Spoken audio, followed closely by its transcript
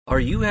Are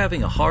you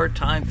having a hard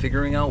time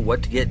figuring out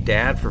what to get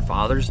Dad for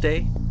Father's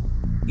Day?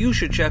 You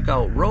should check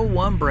out Row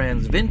 1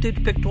 Brand's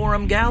Vintage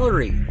Pictorum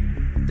Gallery.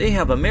 They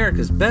have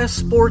America's best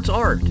sports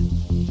art.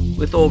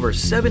 With over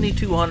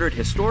 7,200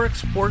 historic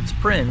sports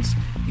prints,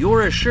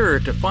 you're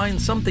assured to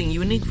find something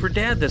unique for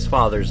Dad this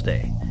Father's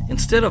Day.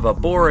 Instead of a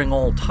boring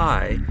old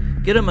tie,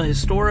 get him a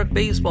historic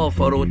baseball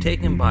photo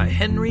taken by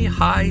Henry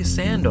High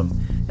Sandom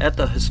at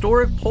the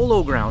historic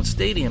Polo Grounds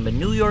Stadium in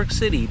New York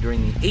City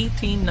during the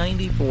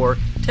 1894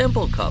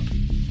 Temple Cup.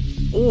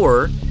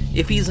 Or,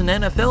 if he's an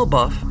NFL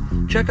buff,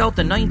 check out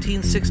the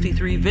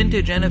 1963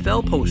 vintage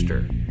NFL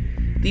poster.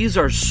 These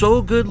are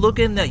so good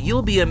looking that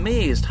you'll be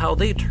amazed how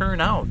they turn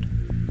out.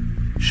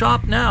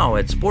 Shop now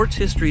at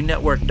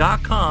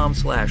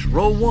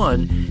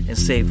sportshistorynetwork.com/row1 and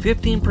save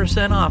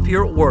 15% off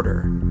your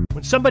order.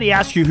 When somebody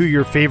asks you who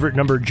your favorite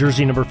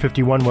jersey number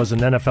 51 was in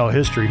NFL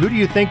history, who do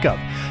you think of?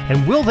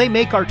 And will they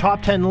make our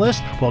top 10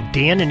 list? Well,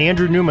 Dan and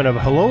Andrew Newman of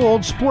Hello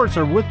Old Sports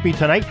are with me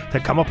tonight to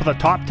come up with a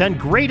top 10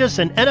 greatest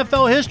in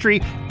NFL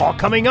history, all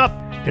coming up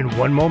in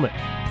one moment.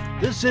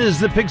 This is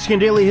the Pigskin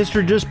Daily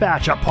History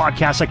Dispatch, a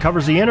podcast that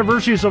covers the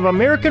anniversaries of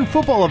American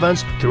football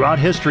events throughout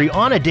history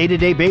on a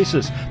day-to-day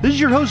basis. This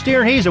is your host,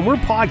 Darren Hayes, and we're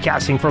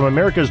podcasting from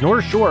America's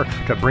North Shore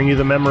to bring you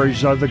the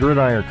memories of the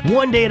gridiron,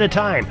 one day at a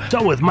time.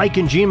 So with Mike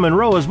and Gene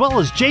Monroe, as well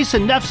as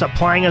Jason Neff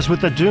supplying us with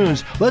the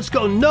tunes, let's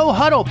go no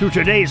huddle through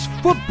today's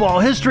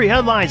football history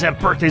headlines and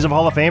birthdays of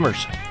Hall of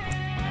Famers.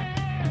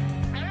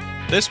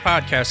 This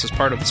podcast is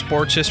part of the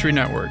Sports History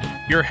Network,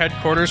 your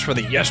headquarters for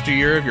the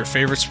yesteryear of your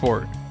favorite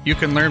sport. You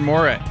can learn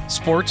more at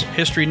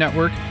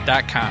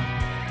sportshistorynetwork.com.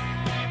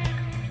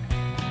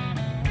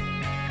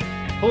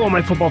 Hello,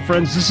 my football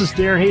friends. This is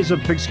Darren Hayes of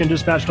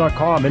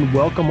pigskindispatch.com, and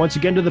welcome once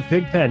again to the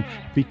Pig Pen,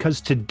 because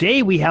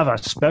today we have a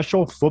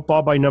special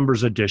Football by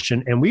Numbers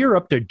edition, and we are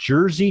up to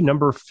jersey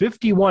number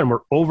 51. We're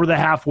over the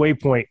halfway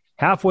point,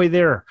 halfway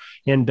there,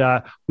 and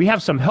we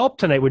have some help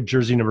tonight with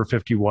jersey number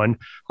 51,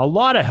 a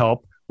lot of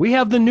help. We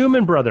have the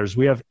Newman brothers.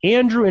 We have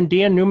Andrew and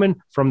Dan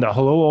Newman from the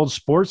Hello Old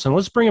Sports, and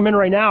let's bring them in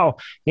right now.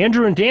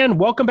 Andrew and Dan,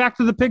 welcome back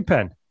to the Pig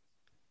Pen.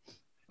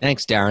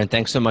 Thanks, Darren.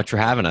 Thanks so much for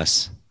having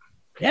us.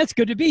 Yeah, it's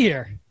good to be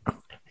here.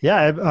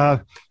 Yeah,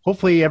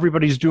 hopefully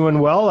everybody's doing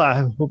well.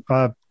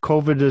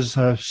 COVID is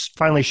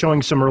finally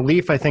showing some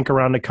relief, I think,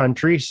 around the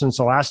country since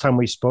the last time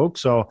we spoke.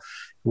 So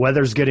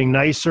weather's getting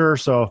nicer,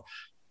 so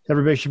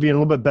everybody should be in a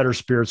little bit better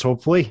spirits,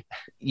 hopefully.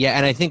 Yeah,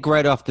 and I think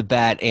right off the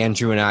bat,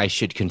 Andrew and I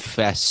should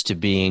confess to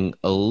being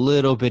a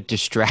little bit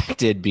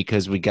distracted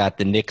because we got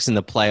the Knicks in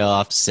the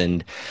playoffs,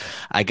 and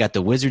I got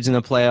the Wizards in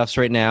the playoffs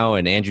right now,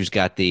 and Andrew's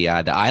got the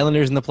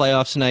Islanders in the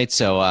playoffs tonight.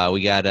 So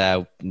we got,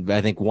 I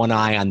think, one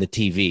eye on the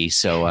TV.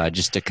 So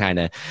just to kind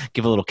of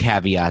give a little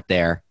caveat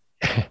there.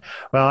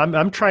 Well,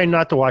 I'm trying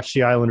not to watch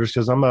the Islanders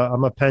because I'm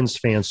a Pens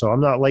fan, so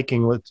I'm not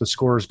liking what the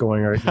score is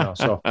going right now.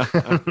 So,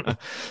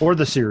 or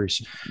the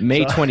series.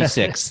 May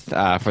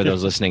 26th for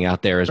those listening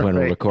out there is when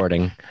we're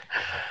recording.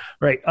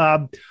 Right.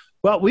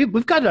 Well,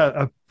 we've got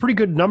a pretty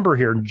good number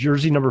here,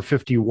 jersey number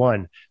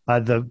 51.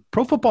 The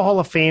Pro Football Hall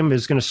of Fame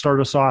is going to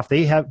start us off.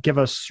 They give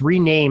us three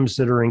names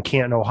that are in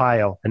Canton,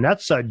 Ohio, and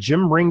that's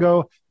Jim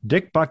Ringo,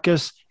 Dick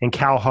Butkus, and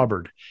Cal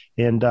Hubbard.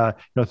 And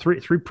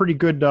three pretty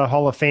good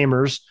Hall of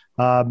Famers.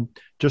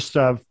 Just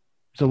to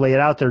lay it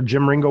out there,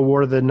 Jim Ringo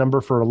wore the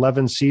number for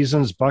 11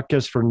 seasons,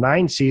 Butkus for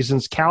 9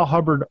 seasons, Cal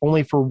Hubbard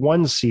only for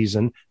 1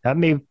 season. That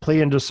may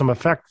play into some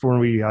effect when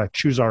we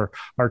choose our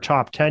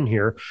top 10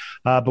 here.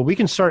 But we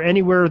can start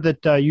anywhere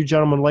that you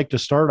gentlemen like to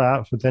start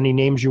out with any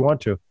names you want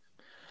to.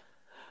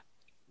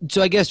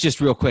 So I guess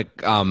just real quick,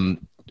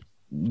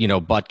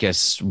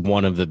 Butkus,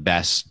 one of the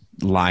best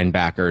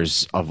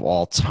linebackers of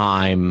all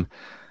time.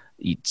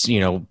 It's,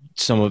 they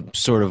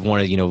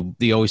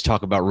always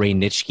talk about Ray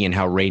Nitschke and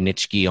how Ray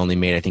Nitschke only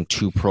made, I think,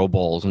 2 Pro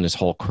Bowls in his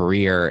whole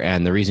career.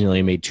 And the reason he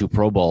only made 2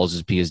 Pro Bowls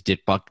is because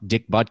Dick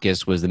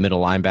Butkus was the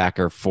middle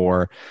linebacker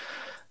for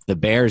the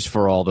Bears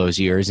for all those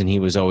years, and he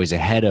was always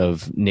ahead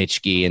of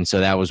Nitschke. And so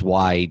that was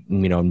why,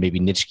 maybe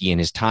Nitschke in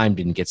his time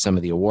didn't get some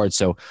of the awards.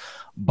 So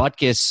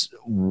Butkus,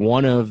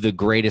 one of the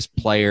greatest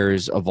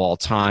players of all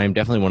time,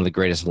 definitely one of the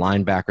greatest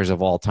linebackers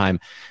of all time,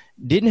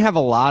 didn't have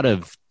a lot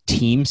of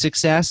team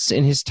success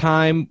in his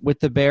time with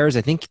the Bears.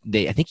 I think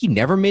he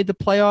never made the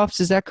playoffs.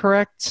 Is that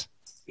correct?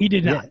 He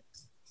did not.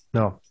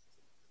 No.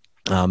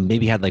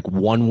 Maybe had like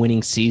 1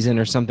 winning season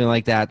or something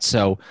like that.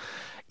 So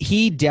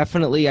he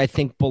definitely, I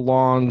think,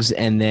 belongs.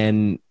 And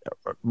then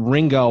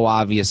Ringo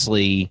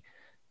obviously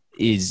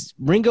is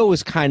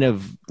kind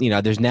of,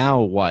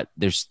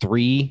 there's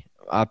 3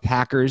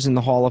 Packers in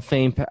the Hall of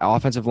Fame,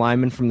 offensive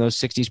linemen from those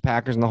 60s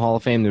Packers in the Hall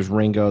of Fame. There's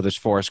Ringo, there's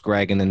Forrest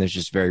Gregg, and then there's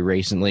just very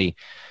recently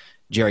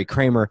Jerry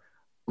Kramer.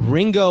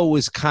 Ringo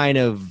was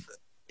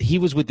he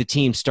was with the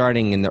team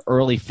starting in the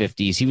early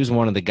 50s. He was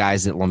one of the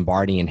guys that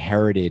Lombardi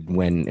inherited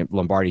when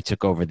Lombardi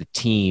took over the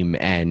team.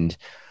 And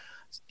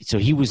so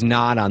he was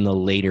not on the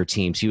later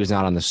teams. He was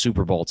not on the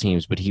Super Bowl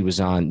teams, but he was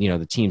on,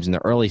 the teams in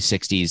the early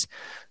 60s.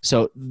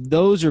 So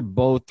those are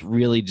both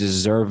really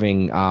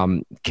deserving.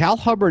 Cal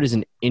Hubbard is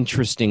an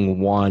interesting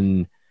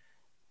one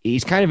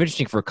he's kind of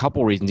interesting for a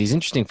couple reasons. He's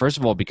interesting, first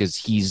of all, because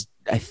he's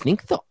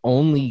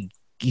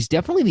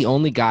definitely the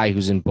only guy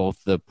who's in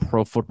both the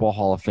Pro Football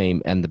Hall of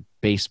Fame and the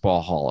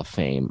Baseball Hall of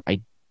Fame.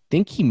 I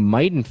think he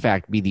might, in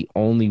fact, be the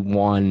only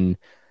one,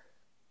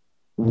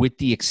 with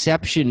the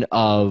exception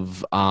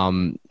of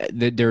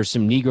there are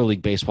some Negro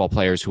League baseball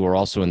players who are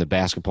also in the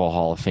Basketball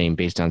Hall of Fame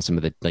based on some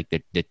of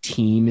the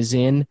team is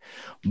in.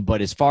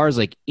 But as far as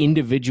like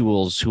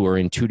individuals who are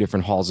in two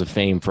different halls of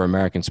fame for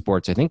American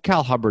sports, I think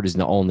Cal Hubbard is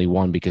the only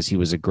one, because he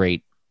was a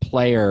great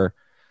player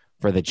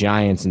for the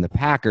Giants and the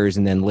Packers,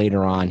 and then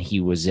later on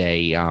he was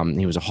a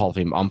Hall of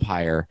Fame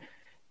umpire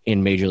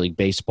in Major League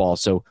Baseball.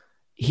 So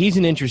he's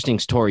an interesting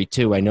story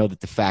too. I know that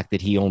the fact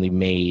that he only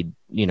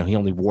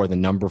wore the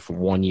number for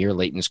 1 year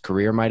late in his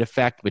career might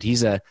affect, but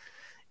he's an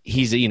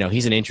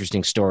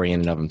interesting story in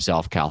and of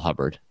himself, Cal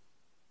Hubbard.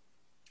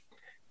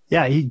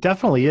 Yeah, he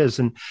definitely is.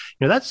 And,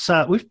 that's,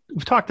 we've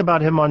talked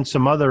about him on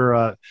some other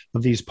of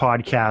these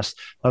podcasts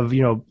of,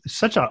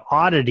 such an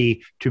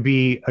oddity to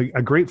be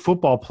a great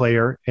football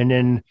player and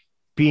then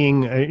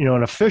being,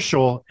 an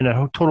official in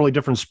a totally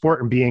different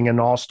sport and being an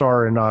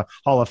all-star and a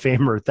Hall of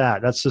Famer at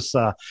that. That's just,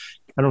 I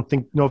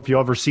don't know if you'll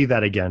ever see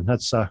that again.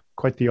 That's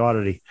quite the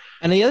oddity.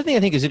 And the other thing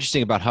I think is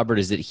interesting about Hubbard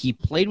is that he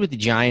played with the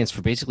Giants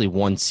for basically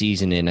one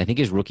season, and I think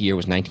his rookie year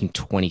was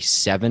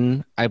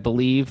 1927, I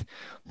believe.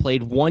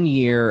 Played 1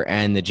 year,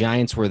 and the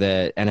Giants were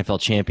the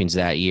NFL champions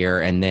that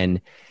year. And then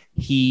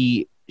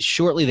he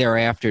shortly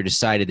thereafter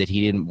decided that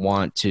he didn't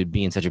want to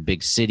be in such a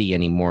big city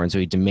anymore, and so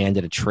he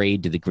demanded a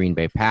trade to the Green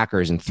Bay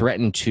Packers and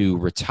threatened to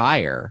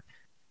retire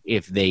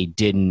if they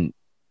didn't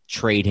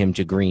trade him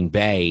to Green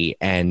Bay.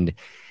 And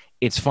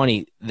it's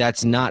funny,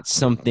 that's not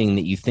something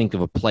that you think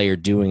of a player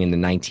doing in the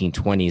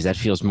 1920s. That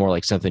feels more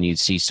like something you'd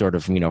see sort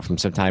of, from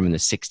sometime in the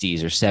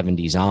 60s or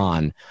 70s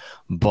on.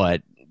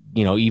 But,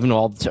 even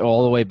all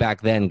the way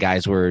back then,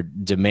 guys were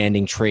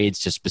demanding trades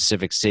to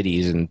specific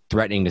cities and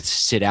threatening to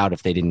sit out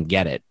if they didn't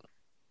get it.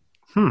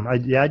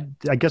 I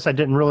guess I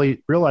didn't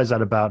really realize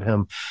that about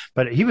him.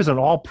 But he was an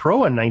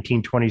all-pro in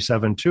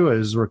 1927, too,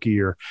 his rookie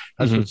year.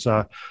 That's what's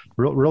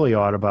really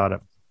odd about it.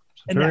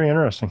 So very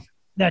interesting.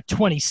 That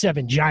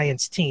 27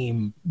 Giants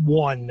team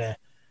won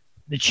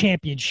the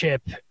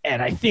championship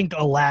and I think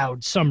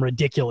allowed some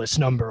ridiculous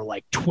number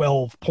like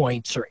 12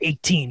 points or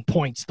 18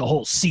 points the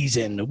whole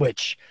season,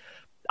 which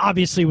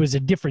obviously was a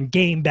different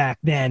game back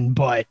then,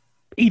 but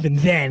even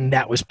then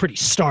that was pretty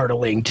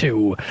startling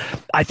too.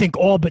 I think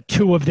all but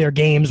two of their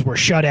games were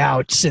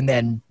shutouts, and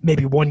then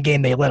maybe one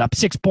game they let up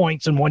 6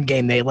 points and one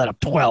game they let up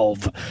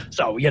 12.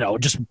 So,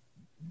 just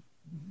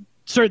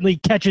certainly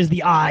catches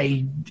the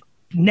eye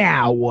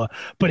now,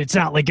 but it's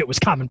not like it was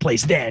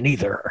commonplace then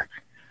either.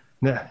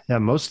 Yeah,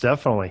 most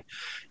definitely.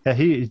 Yeah,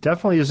 he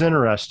definitely is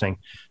interesting.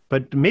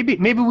 But maybe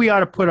we ought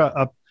to put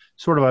a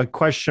sort of a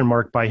question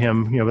mark by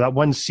him. That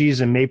one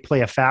season may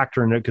play a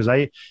factor in it, because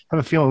I have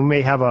a feeling we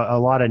may have a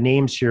lot of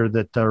names here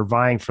that are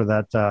vying for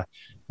that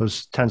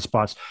those 10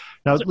 spots.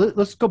 Now,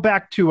 let's go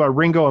back to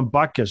Ringo and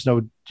Butkus. Now,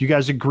 do you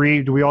guys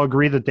agree? Do we all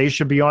agree that they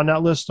should be on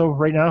that list though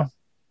right now?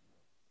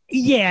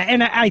 Yeah,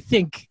 and I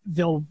think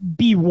they'll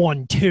be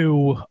 1,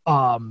 2.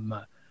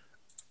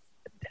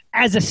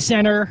 As a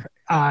center,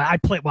 I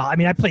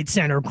played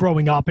center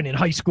growing up, and in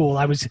high school,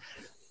 I was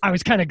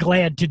kind of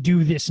glad to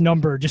do this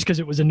number just because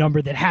it was a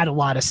number that had a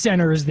lot of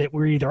centers that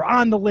were either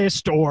on the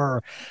list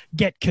or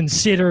get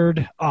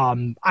considered.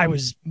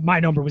 My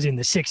number was in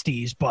the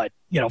 60s, but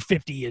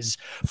 50 is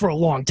for a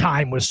long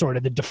time was sort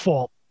of the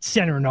default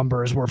center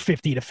numbers were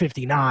 50 to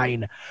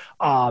 59.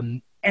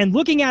 And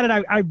looking at it,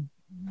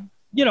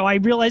 I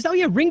realized,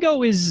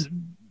 Ringo is,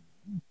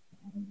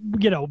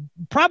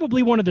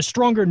 probably one of the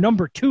stronger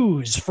number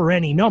 2s for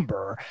any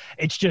number.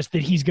 It's just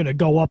that he's going to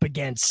go up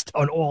against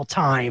an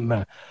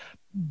all-time,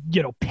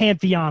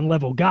 pantheon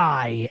level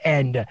guy.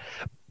 And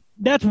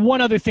that's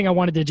one other thing I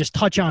wanted to just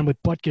touch on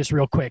with Butkus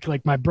real quick.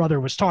 Like my brother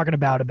was talking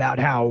about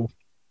how,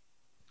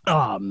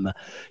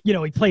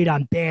 he played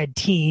on bad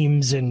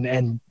teams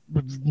and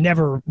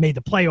never made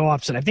the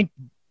playoffs. And I think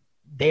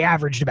they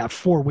averaged about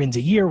 4 wins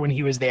a year when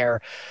he was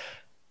there.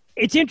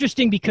 It's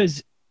interesting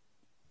because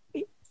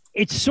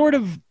it sort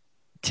of,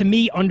 to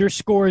me,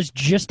 underscores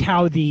just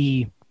how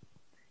the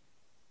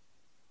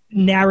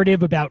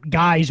narrative about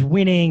guys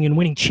winning and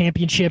winning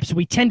championships,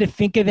 we tend to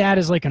think of that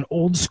as like an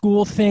old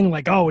school thing,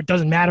 like, oh, it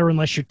doesn't matter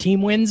unless your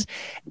team wins.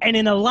 And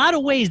in a lot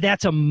of ways,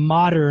 that's a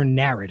modern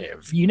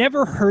narrative. You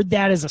never heard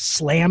that as a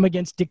slam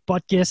against Dick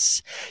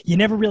Butkus. You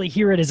never really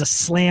hear it as a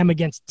slam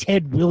against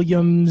Ted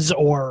Williams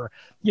or,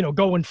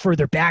 going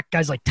further back,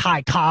 guys like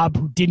Ty Cobb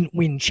who didn't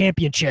win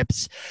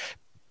championships.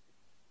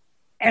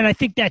 And I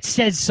think that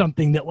says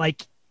something that,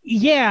 like,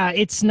 yeah,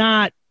 it's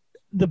not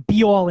the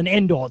be-all and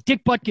end-all.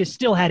 Dick Butkus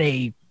still had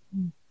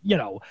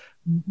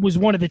was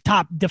one of the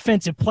top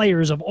defensive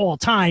players of all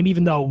time,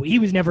 even though he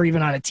was never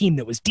even on a team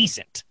that was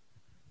decent.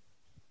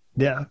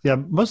 Yeah,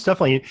 most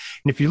definitely. And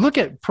if you look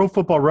at Pro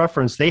Football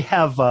Reference, they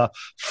have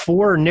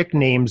 4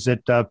 nicknames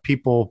that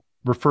people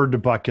referred to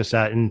Butkus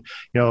at, and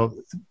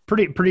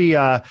pretty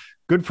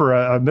good for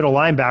a middle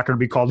linebacker to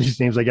be called these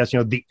names, I guess.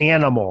 The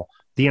Animal,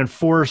 the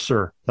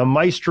Enforcer, the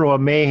Maestro of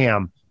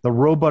Mayhem, the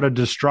Robot of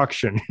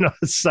Destruction.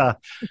 It's,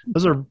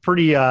 those are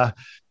pretty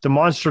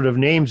demonstrative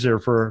names there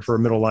for a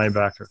middle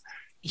linebacker.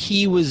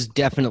 He was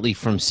definitely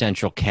from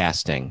Central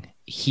Casting.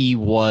 He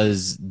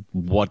was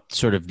what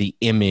sort of the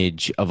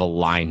image of a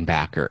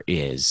linebacker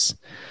is.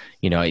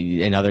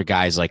 And other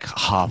guys like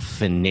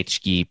Huff and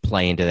Nitschke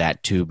play into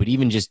that too. But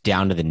even just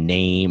down to the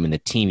name and the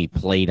team he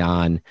played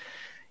on,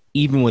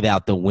 even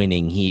without the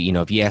winning, he,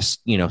 if you ask,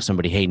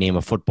 somebody, hey, name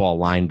a football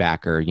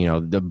linebacker,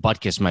 the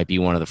Butkus might be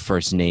one of the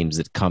first names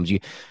that comes.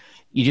 You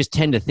just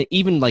tend to think,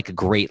 even like a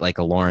great, like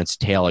a Lawrence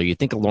Taylor, you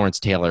think of Lawrence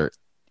Taylor,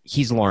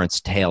 he's Lawrence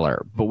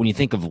Taylor. But when you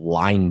think of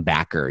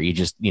linebacker, you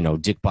just,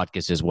 Dick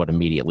Butkus is what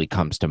immediately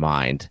comes to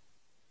mind.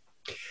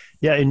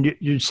 Yeah, and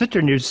you sit there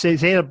and you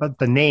say about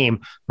the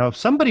name. Now,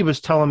 somebody was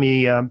telling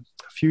me a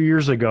few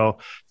years ago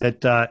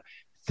that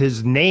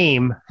his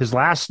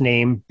last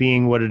name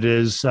being what it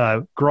is,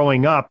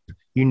 growing up,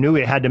 you knew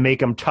it had to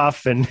make him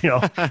tough and,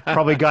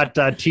 probably got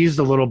teased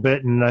a little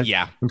bit. And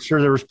yeah, I'm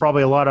sure there was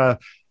probably a lot of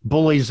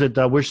bullies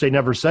that wish they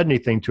never said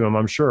anything to him,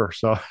 I'm sure.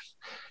 So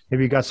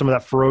maybe he got some of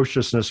that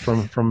ferociousness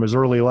from his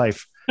early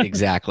life.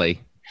 Exactly.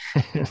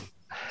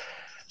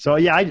 So,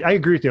 yeah, I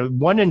agree with you.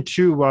 1 and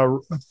 2,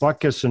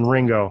 Butkus and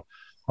Ringo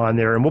on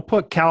there. And we'll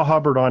put Cal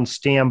Hubbard on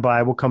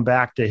standby. We'll come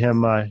back to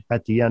him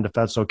at the end if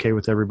that's okay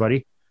with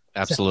everybody.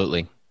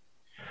 Absolutely.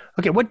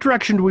 Okay, what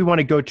direction do we want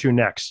to go to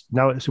next?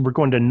 Now, so we're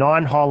going to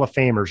non-Hall of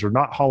Famers, or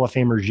not Hall of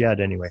Famers yet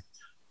anyway.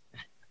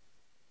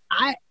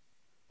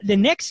 The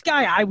next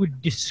guy I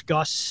would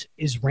discuss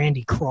is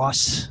Randy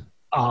Cross.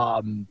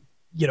 On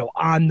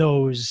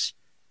those,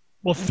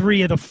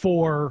 3 of the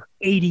 4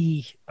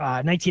 1980s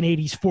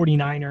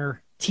 49er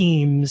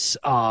teams.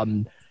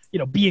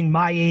 Being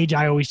my age,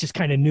 I always just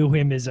kind of knew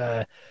him as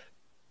a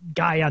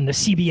guy on the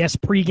CBS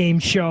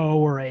pregame show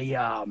or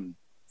a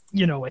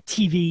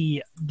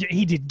TV.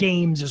 He did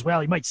games as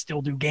well. He might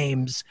still do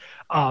games,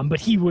 but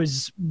he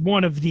was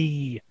one of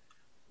the,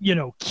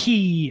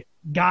 key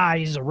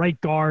guys, a right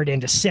guard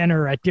and a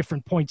center at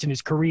different points in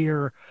his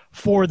career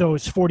for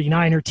those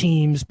 49er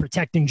teams,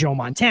 protecting Joe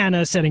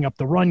Montana, setting up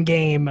the run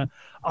game.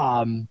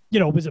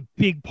 Was a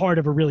big part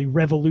of a really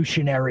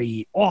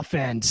revolutionary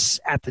offense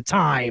at the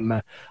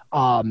time,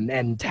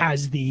 and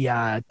has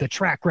the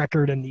track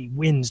record and the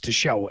wins to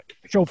show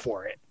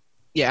for it.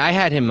 Yeah, I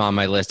had him on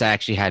my list. I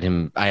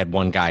had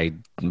one guy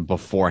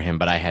before him,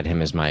 but I had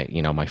him as my,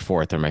 my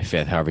 4th or my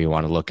 5th, however you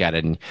want to look at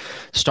it. And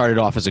started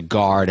off as a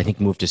guard. I think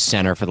moved to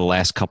center for the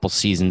last couple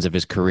seasons of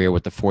his career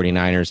with the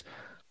 49ers.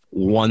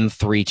 Won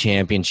 3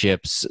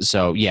 championships.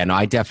 So, yeah, no,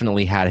 I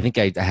definitely had. I think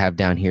I have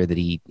down here that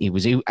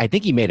I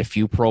think he made a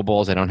few Pro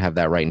Bowls. I don't have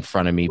that right in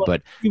front of me,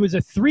 but he was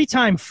a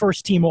 3-time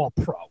first-team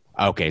All-Pro.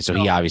 Okay, so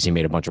he obviously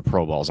made a bunch of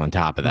Pro Bowls on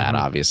top of that,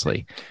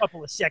 obviously. A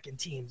couple of second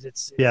teams.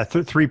 It's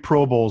 3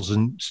 Pro Bowls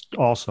and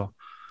also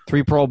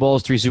 3 Pro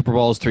Bowls, 3 Super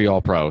Bowls, 3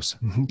 All Pros.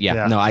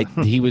 Yeah, no,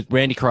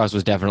 Randy Cross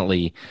was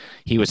definitely,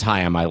 he was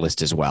high on my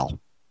list as well.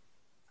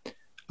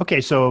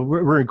 Okay, so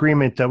we're in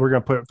agreement that we're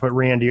going to put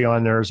Randy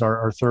on there as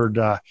our third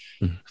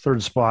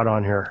spot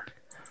on here.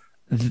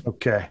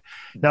 Okay.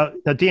 Now,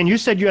 Dan, you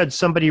said you had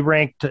somebody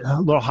ranked a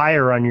little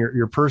higher on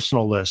your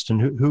personal list,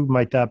 and who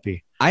might that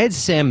be? I had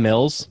Sam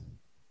Mills.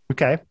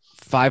 Okay.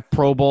 5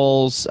 Pro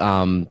Bowls.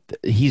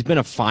 He's been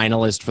a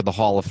finalist for the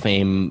Hall of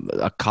Fame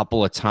a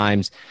couple of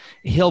times.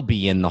 He'll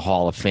be in the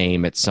Hall of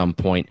Fame at some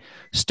point.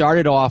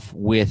 Started off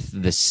with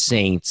the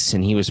Saints,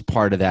 and he was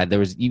part of that.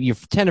 You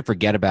tend to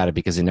forget about it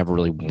because they never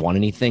really won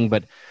anything,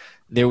 but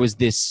there was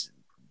this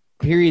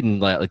period in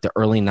like the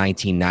early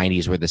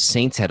 1990s where the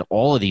Saints had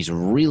all of these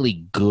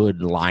really good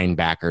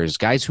linebackers,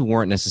 guys who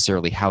weren't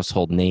necessarily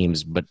household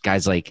names, but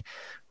guys like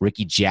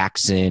Ricky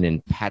Jackson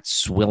and Pat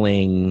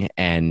Swilling,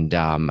 and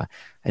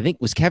I think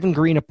was Kevin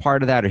Green a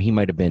part of that, or he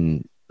might have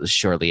been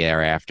shortly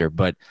thereafter.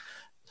 But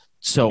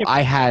so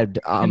I had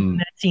on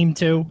that team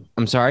too.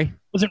 I'm sorry,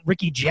 wasn't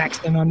Ricky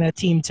Jackson on that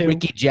team too?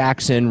 Ricky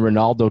Jackson,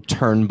 Ronaldo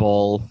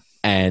Turnbull,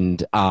 and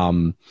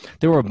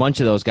there were a bunch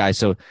of those guys.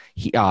 So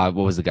he, what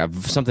was the guy?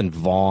 Something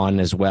Vaughn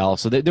as well.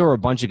 So there were a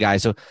bunch of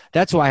guys. So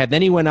that's why I have.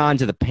 Then he went on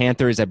to the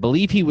Panthers. I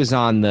believe he was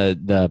on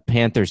the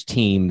Panthers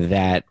team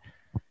that.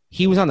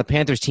 He was on the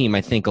Panthers team,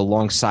 I think,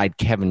 alongside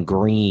Kevin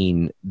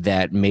Green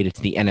that made it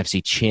to the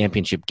NFC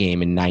Championship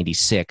game in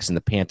 '96, and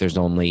the Panthers'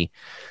 only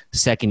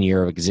second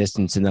year of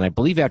existence. And then I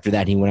believe after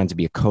that, he went on to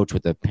be a coach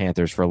with the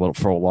Panthers for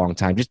a long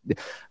time. Just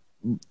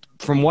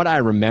from what I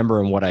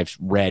remember and what I've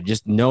read,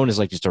 just known as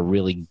like just a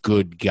really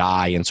good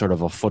guy and sort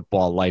of a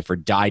football lifer.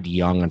 Died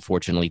young,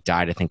 unfortunately.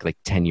 Died, I think, like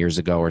 10 years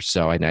ago or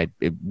so, and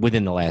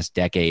within the last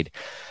decade.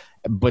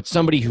 But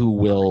somebody who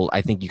will,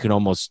 I think, you can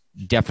almost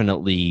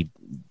definitely.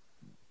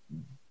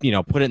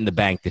 Put it in the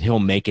bank that he'll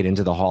make it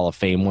into the Hall of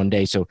Fame one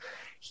day. So,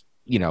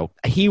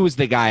 he was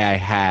the guy I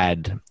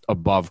had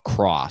above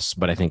Cross,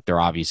 but I think they're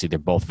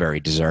both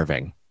very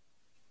deserving.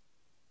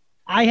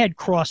 I had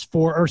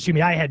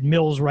I had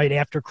Mills right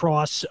after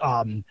Cross.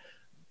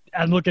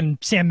 I'm looking.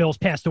 Sam Mills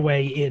passed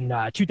away in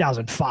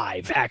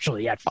 2005,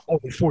 actually, at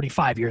only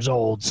 45 years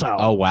old. So.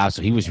 Oh wow!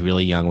 So he was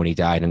really young when he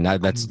died, and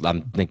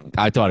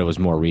I thought it was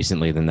more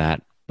recently than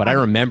that. But I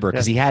remember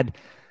because he had,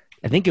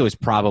 I think it was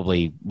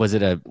probably was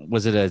it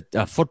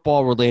a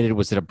football related?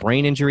 Was it a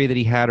brain injury that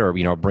he had, or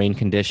a brain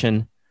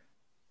condition?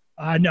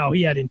 No,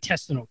 he had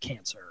intestinal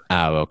cancer.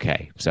 Oh,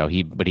 okay. So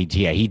he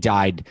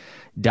died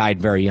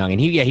very young, and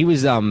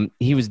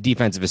he was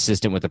defensive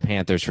assistant with the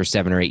Panthers for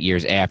 7 or 8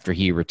 years after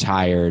he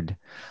retired.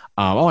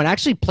 And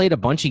actually played a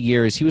bunch of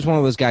years. He was one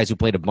of those guys who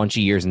played a bunch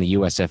of years in the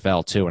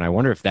USFL too. And I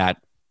wonder if that's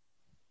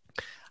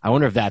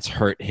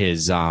hurt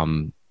his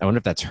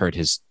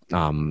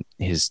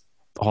his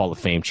Hall of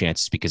Fame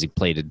chances because he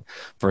played the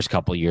first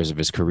couple of years of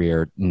his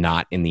career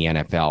not in the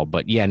NFL.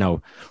 But yeah,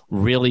 no,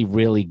 really,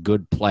 really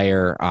good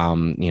player.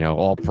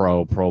 All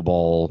pro, Pro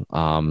Bowl,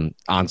 on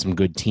some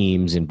good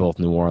teams in both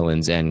New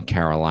Orleans and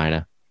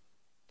Carolina.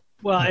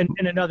 Well, and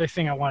another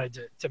thing I wanted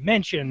to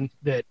mention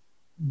that,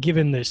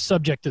 given the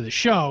subject of the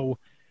show,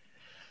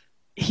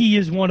 he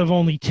is one of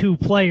only 2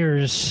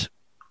 players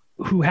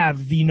who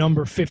have the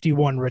number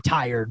 51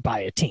 retired by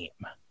a team.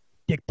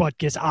 Dick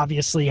Butkus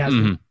obviously has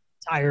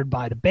retired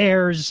by the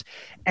Bears,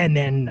 and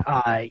then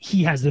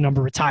he has the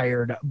number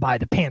retired by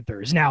the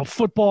Panthers. Now,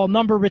 football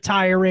number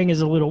retiring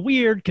is a little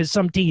weird because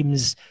some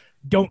teams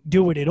don't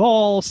do it at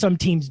all. Some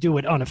teams do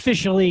it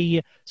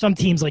unofficially. Some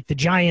teams, like the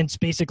Giants,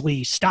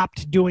 basically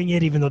stopped doing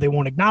it, even though they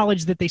won't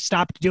acknowledge that they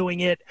stopped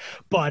doing it.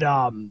 But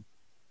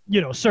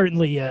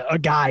certainly a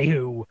guy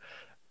who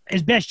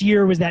his best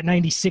year was that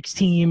 96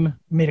 team,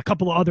 made a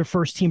couple of other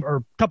first team or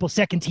a couple of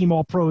second team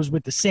all pros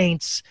with the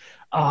Saints.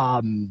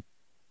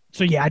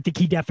 So yeah, I think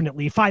he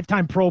definitely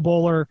 5-time Pro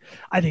Bowler.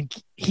 I think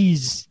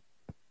he's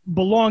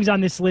belongs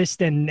on this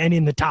list and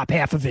in the top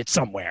half of it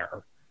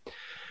somewhere.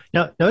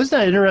 Now isn't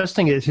that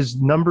interesting? His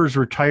numbers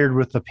retired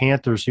with the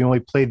Panthers. He only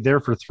played there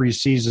for 3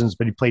 seasons,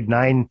 but he played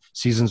 9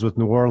 seasons with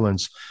New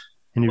Orleans.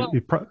 And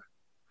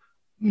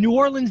New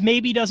Orleans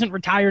maybe doesn't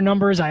retire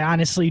numbers. I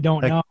honestly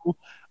don't know.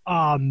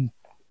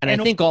 And I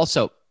think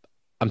also,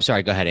 I'm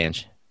sorry, go ahead,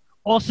 Ange.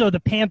 Also, the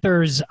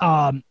Panthers,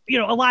 a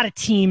lot of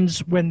teams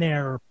when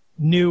they're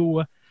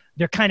new,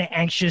 they're kind of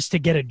anxious to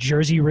get a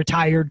jersey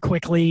retired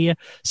quickly.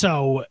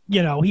 So,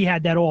 he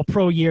had that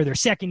all-pro year. Their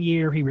second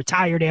year, he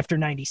retired after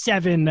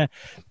 97.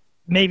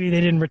 Maybe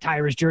they didn't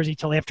retire his jersey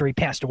till after he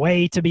passed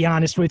away, to be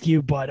honest with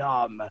you. But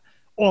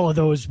all of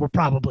those were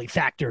probably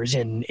factors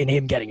in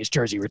him getting his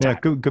jersey retired.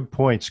 Yeah, good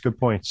points.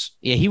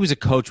 Yeah, he was a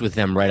coach with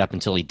them right up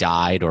until he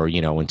died, or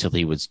until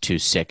he was too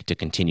sick to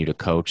continue to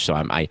coach.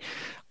 So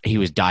he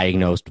was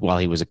diagnosed while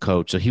he was a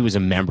coach, so he was a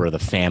member of the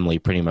family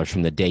pretty much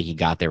from the day he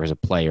got there as a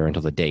player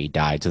until the day he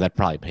died. So that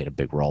probably played a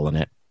big role in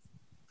it.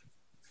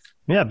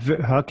 Yeah.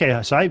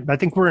 Okay. So I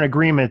think we're in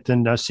agreement.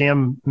 And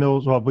Sam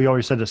Mills. Well, we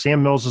always said that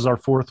Sam Mills is our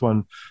 4th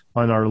one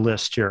on our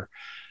list here.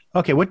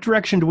 Okay, what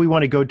direction do we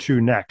want to go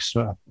to next?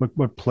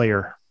 What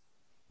player?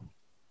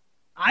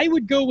 I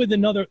would go with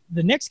the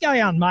next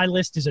guy on my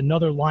list is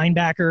another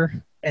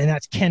linebacker, and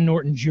that's Ken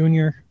Norton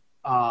Jr.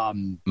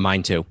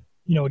 Mine too.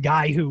 A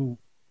guy who,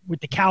 with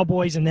the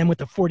Cowboys and then with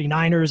the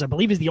 49ers, I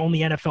believe is the only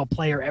NFL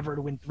player ever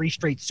to win 3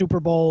 straight Super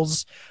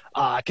Bowls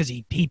because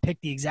he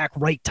picked the exact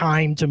right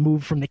time to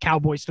move from the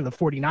Cowboys to the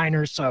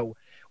 49ers. So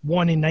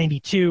 1 in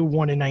 92,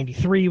 1 in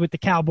 93 with the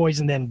Cowboys,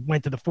 and then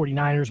went to the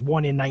 49ers,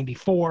 1 in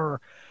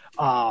 94.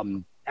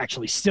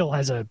 Actually still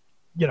has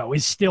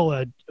is still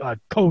a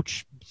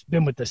coach. He's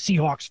been with the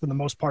Seahawks for the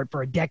most part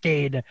for a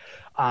decade.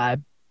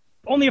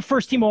 Only a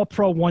first team all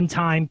pro 1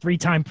 time,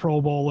 3-time Pro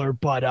Bowler,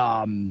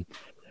 but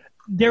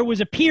there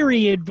was a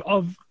period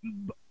of,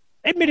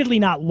 admittedly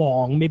not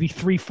long, maybe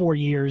 3-4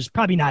 years,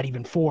 probably not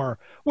even 4,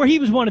 where he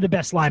was one of the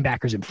best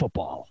linebackers in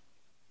football.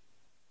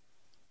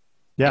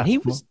 Yeah. And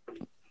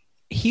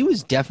he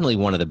was definitely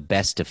one of the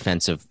best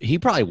he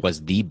probably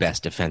was the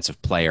best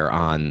defensive player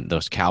on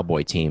those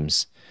Cowboy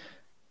teams,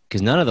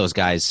 because none of those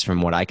guys,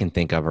 from what I can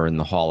think of, are in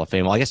the Hall of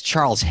Fame. Well, I guess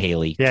Charles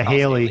Haley. Yeah,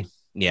 Haley.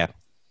 Yeah.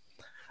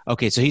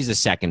 Okay, so he's the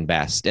second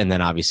best. And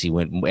then obviously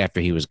after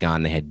he was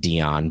gone, they had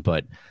Dion.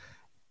 But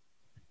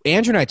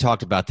Andrew and I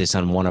talked about this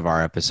on one of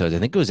our episodes. I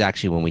think it was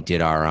actually when we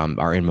did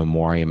our in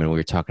memoriam, and we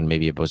were talking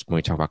maybe about when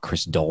we talked about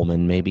Chris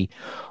Dolman maybe.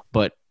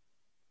 But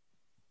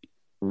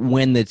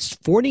when the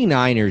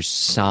 49ers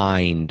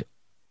signed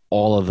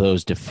all of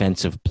those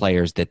defensive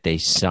players that they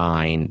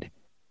signed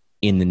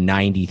in the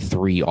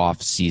 93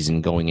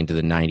 offseason going into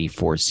the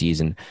 94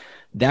 season,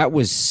 that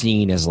was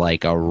seen as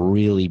like a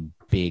really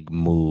big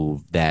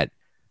move that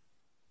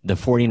the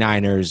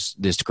 49ers,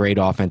 this great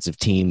offensive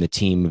team, the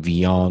team of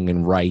Young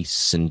and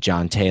Rice and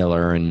John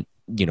Taylor and,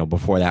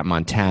 before that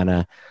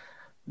Montana,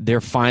 they're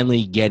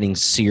finally getting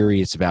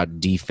serious about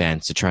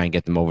defense to try and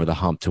get them over the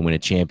hump to win a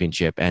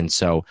championship. And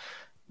so,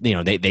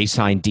 they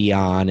signed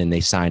Dion and they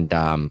signed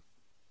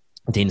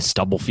Dana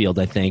Stubblefield,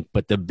 I think.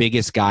 But the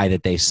biggest guy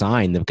that they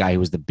signed, the guy who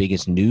was the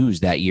biggest news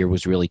that year,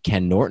 was really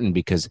Ken Norton,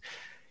 because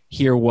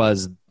here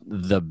was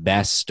the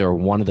best or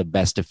one of the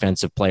best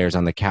defensive players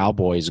on the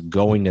Cowboys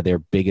going to their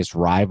biggest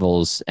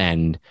rivals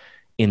and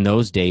in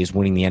those days,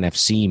 winning the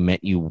NFC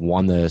meant you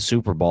won the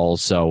Super Bowl.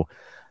 So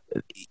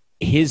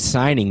his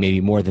signing, maybe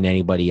more than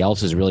anybody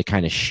else's, really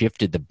kind of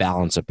shifted the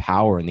balance of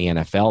power in the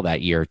NFL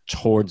that year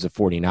towards the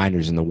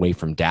 49ers and away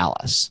from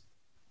Dallas.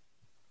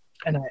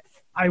 And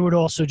I would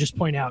also just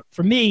point out,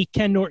 for me,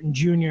 Ken Norton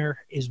Jr.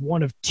 is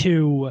one of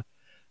two,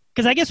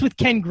 because I guess with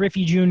Ken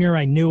Griffey Jr.,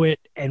 I knew it,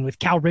 and with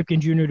Cal Ripken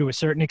Jr. to a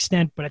certain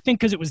extent, but I think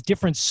because it was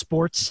different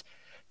sports,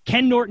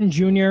 Ken Norton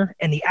Jr.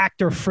 and the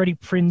actor Freddie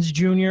Prinze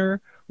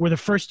Jr. were the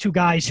first two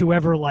guys who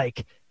ever,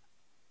 like,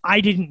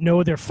 I didn't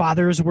know their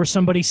fathers were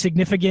somebody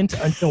significant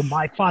until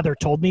my father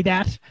told me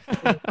that.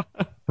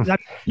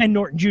 Ken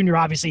Norton Jr.,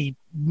 obviously,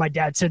 my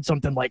dad said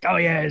something like, oh,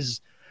 yeah,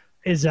 his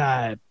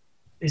dad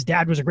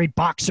was a great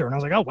boxer. And I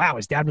was like, oh, wow,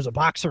 his dad was a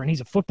boxer and he's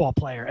a football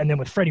player. And then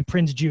with Freddie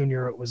Prinze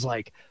Jr., it was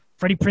like,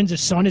 Freddie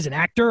Prinze's son is an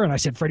actor. And I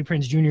said Freddie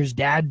Prinze Jr.'s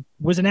dad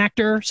was an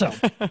actor. So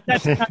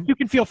that's, you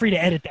can feel free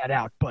to edit that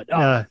out. But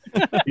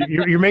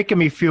you're making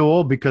me feel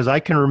old because I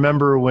can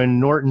remember when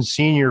Norton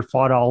Sr.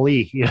 fought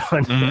Ali. You know,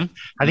 and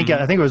I think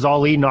it was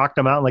Ali knocked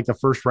him out in like the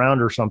first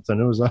round or something.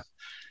 It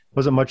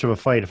wasn't much of a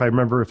fight, if I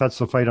remember, if that's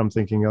the fight I'm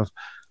thinking of.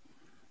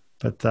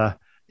 But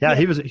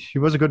he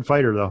was a good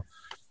fighter though.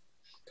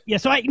 Yeah,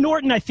 so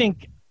Norton, I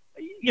think,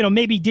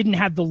 maybe didn't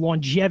have the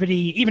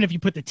longevity, even if you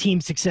put the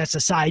team success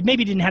aside,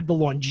 maybe didn't have the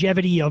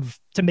longevity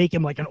to make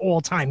him like an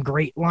all-time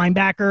great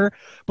linebacker.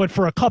 But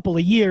for a couple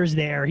of years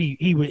there,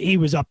 he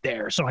was up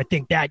there. So I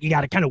think that you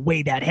got to kind of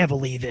weigh that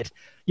heavily that,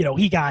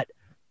 he got,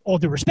 all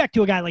due respect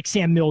to a guy like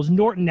Sam Mills,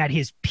 Norton at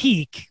his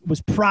peak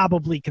was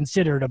probably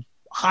considered a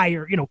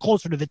higher,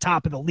 closer to the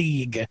top of the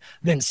league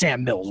than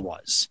Sam Mills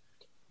was.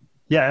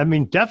 Yeah, I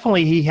mean,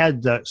 definitely he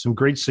had some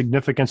great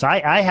significance.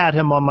 I had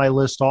him on my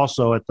list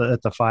also at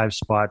the 5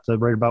 spot,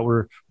 right about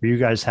where you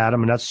guys had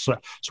him, and that's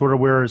sort of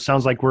where it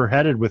sounds like we're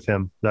headed with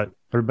him. That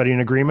everybody in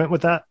agreement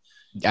with that?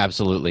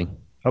 Absolutely.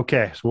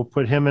 Okay, so we'll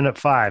put him in at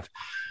 5.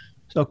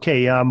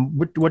 Okay,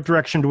 what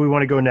direction do we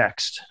want to go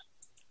next?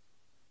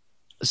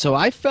 So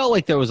I felt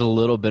like there was a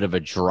little bit of a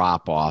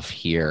drop off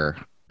here.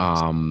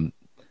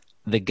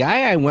 The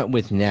guy I went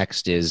with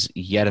next is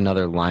yet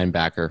another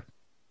linebacker.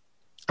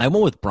 I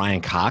went with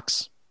Brian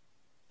Cox.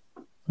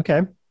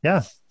 Okay,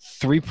 yeah.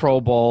 3 Pro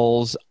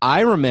Bowls. I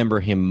remember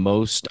him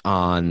most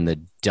on the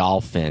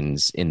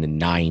Dolphins in the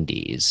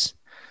 90s,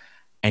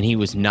 and he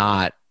was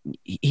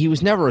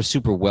never a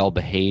super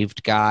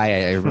well-behaved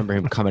guy. I remember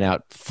him coming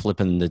out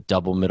flipping the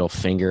double middle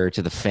finger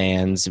to the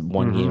fans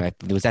one game. I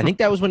think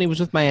that was when he was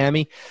with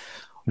Miami.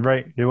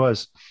 Right, it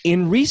was.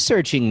 In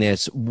researching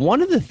this,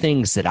 one of the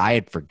things that I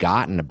had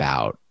forgotten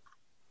about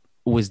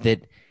was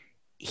that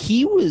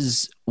he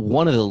was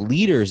one of the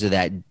leaders of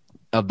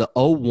the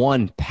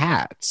 01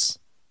 Pats,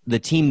 the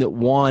team that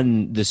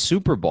won the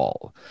Super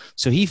Bowl.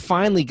 So he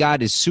finally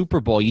got his Super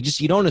Bowl. You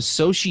don't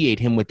associate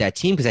him with that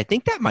team because I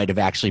think that might have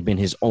actually been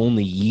his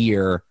only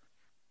year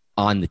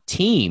on the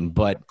team,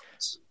 but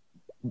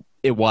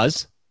it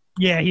was.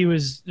 Yeah, he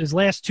was his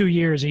last 2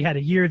 years. He had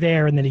a year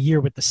there and then a year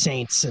with the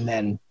Saints, and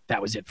then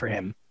that was it for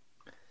him.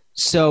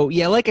 So,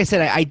 yeah, like I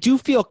said, I do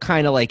feel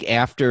kind of like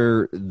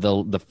after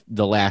the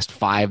last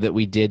 5 that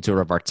we did, sort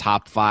of our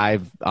top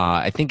 5,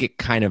 I think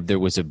there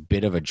was a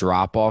bit of a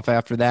drop-off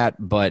after that.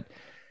 But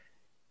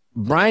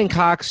Brian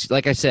Cox,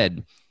 like I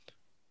said,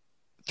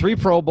 3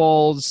 Pro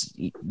Bowls,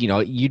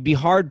 you'd be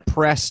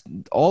hard-pressed.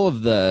 All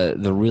of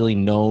the really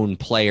known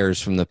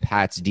players from the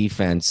Pats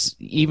defense,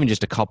 even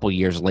just a couple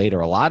years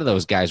later, a lot of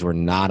those guys were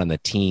not on the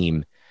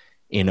team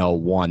in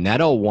 01. That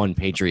 01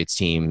 Patriots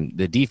team,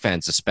 the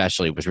defense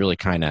especially, was really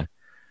kind of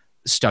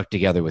stuck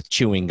together with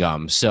chewing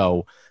gum.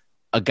 So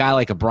a guy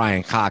like a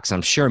Brian Cox,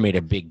 I'm sure, made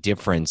a big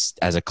difference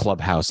as a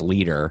clubhouse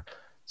leader,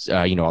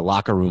 a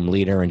locker room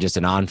leader and just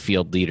an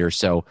on-field leader.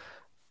 So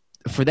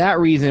for that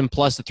reason,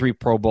 plus the 3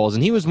 Pro Bowls,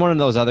 and he was one of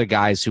those other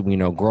guys who,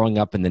 growing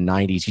up in the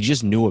 90s, you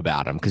just knew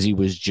about him because he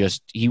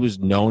was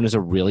known as a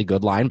really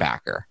good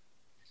linebacker.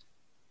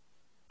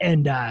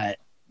 And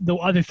the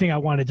other thing I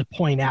wanted to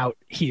point out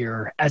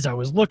here as I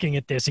was looking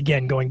at this,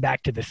 again, going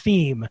back to the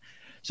theme.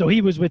 So he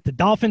was with the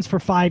Dolphins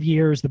for 5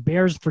 years, the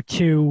Bears for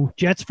 2,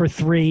 Jets for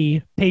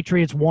 3,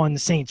 Patriots 1,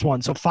 Saints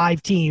 1. So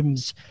 5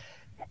 teams.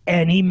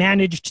 And he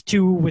managed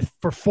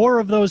for 4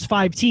 of those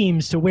 5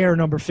 teams to wear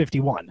number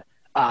 51.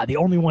 The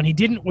only one he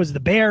didn't was the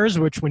Bears,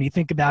 which when you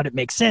think about it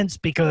makes sense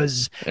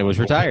because it was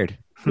retired.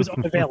 Was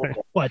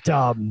unavailable. But,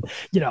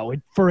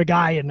 for a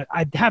guy, and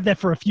I have that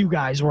for a few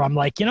guys where I'm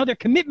like, their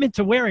commitment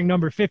to wearing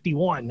number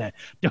 51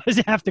 does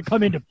have to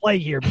come into play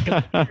here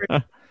because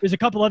there's a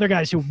couple other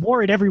guys who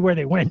wore it everywhere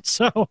they went.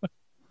 So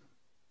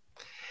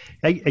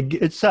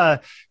it's a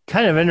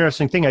kind of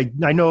interesting thing. I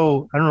don't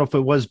know if it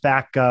was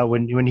back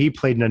when he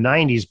played in the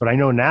 90s, but I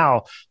know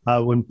now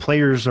when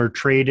players are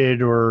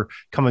traded or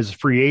come as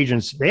free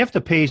agents, they have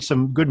to pay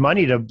some good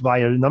money to buy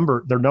their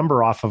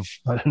number off of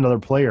another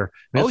player.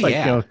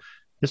 And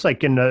it's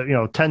like in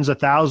the tens of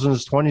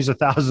thousands, 20s of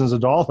thousands of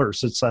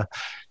dollars. It's a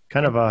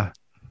kind of a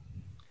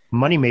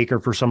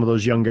moneymaker for some of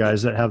those young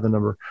guys that have the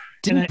number.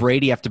 Didn't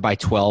Brady have to buy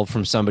 12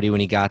 from somebody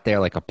when he got there,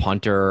 like a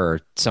punter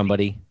or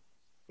somebody?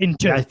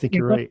 I think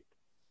you're right.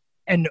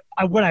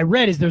 what I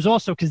read is there's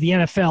also, because the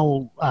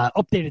NFL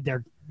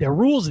updated their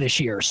rules this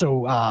year,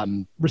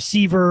 so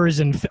receivers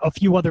and a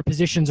few other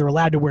positions are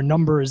allowed to wear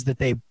numbers that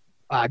they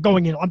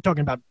going in. I'm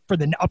talking about for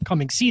the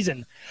upcoming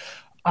season.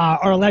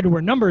 Are allowed to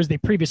wear numbers they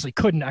previously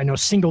couldn't. I know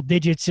single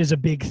digits is a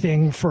big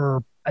thing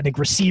for, I think,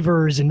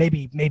 receivers and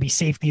maybe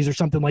safeties or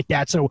something like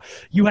that. So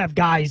you have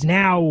guys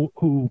now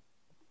who,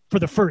 for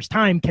the first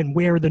time, can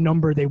wear the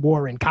number they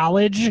wore in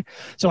college.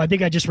 So I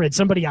think I just read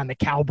somebody on the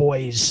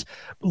Cowboys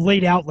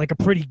laid out like a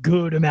pretty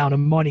good amount of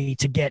money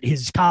to get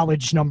his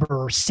college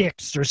number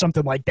 6 or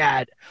something like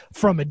that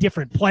from a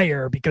different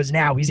player, because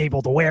now he's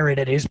able to wear it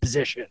at his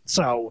position.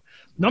 So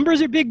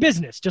numbers are big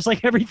business, just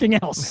like everything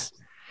else.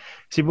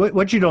 See,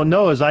 what you don't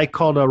know is I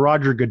called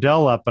Roger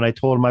Goodell up and I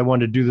told him I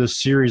wanted to do this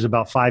series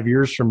about 5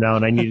 years from now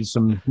and I needed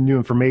some new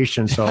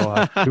information.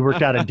 So we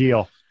worked out a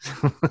deal.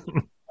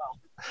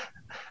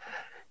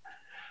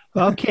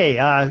 Okay.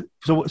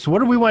 So what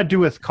do we want to do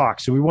with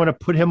Cox? Do we want to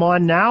put him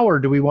on now or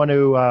do we want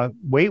to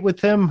wait with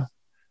him?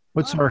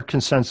 What's our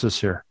consensus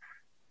here?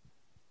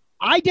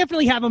 I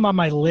definitely have him on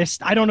my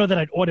list. I don't know that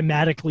I'd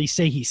automatically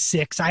say he's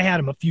 6. I had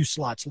him a few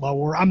slots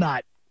lower. I'm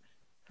not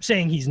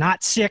saying he's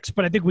not 6,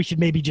 but I think we should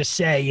maybe just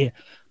say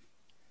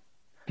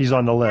he's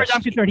on the list. As far as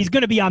I'm concerned, he's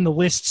going to be on the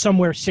list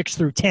somewhere 6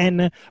 through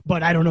 10,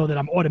 but I don't know that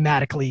I'm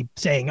automatically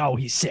saying, oh,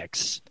 he's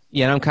 6.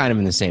 Yeah, and I'm kind of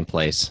in the same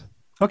place.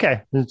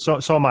 Okay, so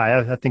am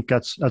I. I think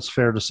that's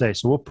fair to say.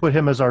 So we'll put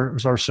him as our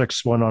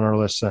 6th one on our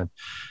list then,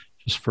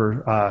 just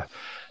for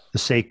the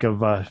sake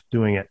of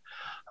doing it.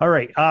 All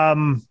right.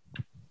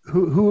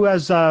 Who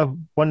has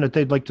one that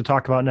they'd like to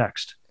talk about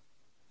next?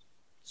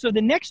 So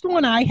the next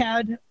one I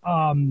had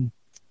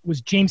was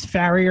James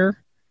Farrior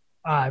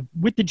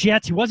with the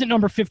Jets. He wasn't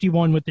number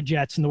 51 with the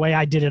Jets, and the way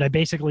I did it, I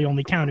basically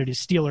only counted his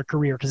Steeler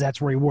career because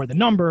that's where he wore the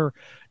number.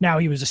 Now,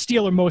 he was a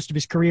Steeler most of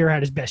his career,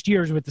 had his best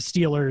years with the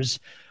Steelers,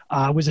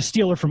 was a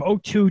Steeler from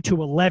 2002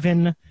 to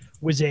 11,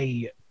 was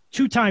a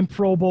 2-time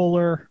Pro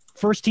Bowler,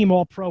 first-team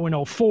All-Pro in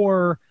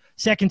 2004,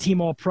 second-team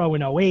All-Pro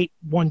in 2008,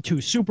 won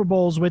 2 Super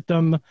Bowls with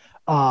them,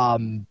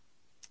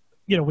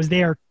 was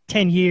there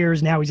 10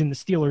 years. Now he's in the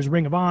Steelers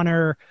Ring of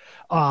Honor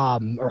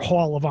or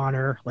Hall of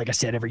Honor. Like I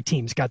said, every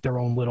team's got their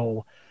own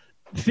little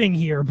thing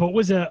here, but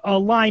was a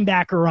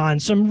linebacker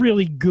on some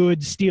really good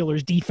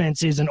Steelers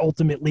defenses and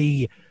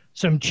ultimately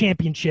some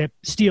championship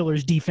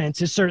Steelers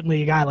defenses.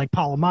 Certainly a guy like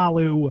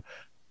Polamalu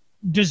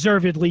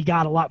deservedly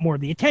got a lot more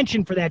of the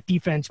attention for that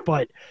defense,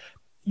 but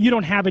you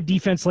don't have a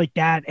defense like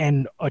that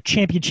and a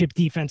championship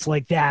defense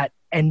like that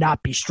and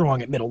not be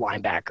strong at middle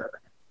linebacker.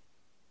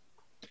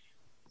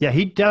 Yeah,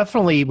 he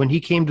definitely, when he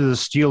came to the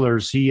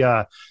Steelers,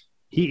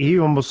 he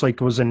almost like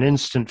was an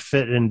instant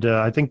fit. And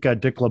I think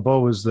Dick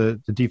LeBeau was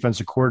the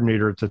defensive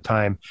coordinator at the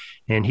time.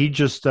 And he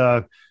just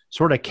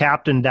sort of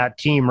captained that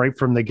team right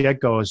from the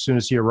get-go as soon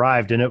as he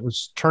arrived. And it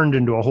was turned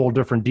into a whole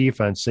different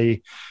defense.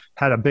 They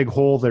had a big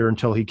hole there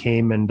until he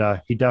came, and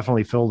he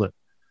definitely filled it.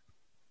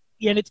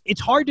 Yeah, and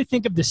it's hard to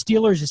think of the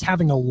Steelers as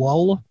having a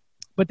lull,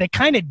 but they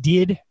kind of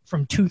did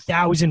from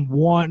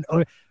 2001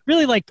 or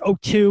really like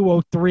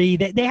 02, 03.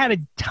 They had a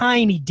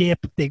tiny dip.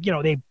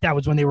 That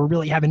was when they were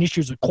really having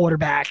issues with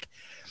quarterback.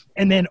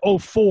 And then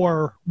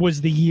 04 was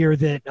the year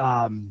that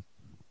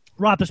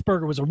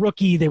Roethlisberger was a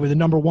rookie. They were the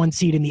number 1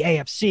 seed in the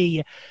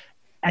AFC.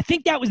 I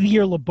think that was the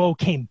year LeBeau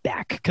came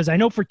back, because I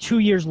know for 2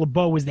 years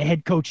LeBeau was the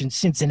head coach in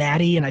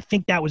Cincinnati, and I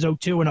think that was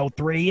 02 and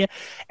 03.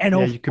 And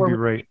yeah, you could be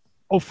right.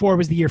 04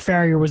 was the year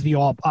Farrior was the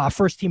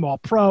first-team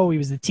All-Pro. He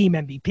was the team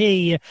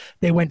MVP.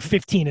 They went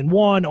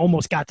 15-1,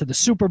 almost got to the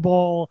Super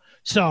Bowl.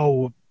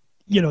 So,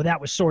 that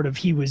was sort of,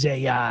 he was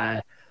the,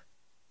 I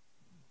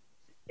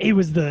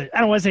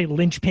don't want to say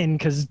linchpin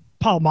because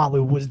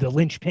Polamalu was the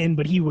linchpin,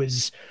 but he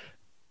was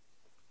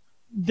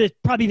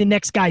probably the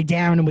next guy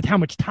down. And with how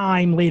much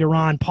time later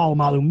on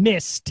Polamalu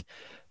missed,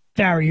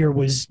 Farrior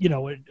was,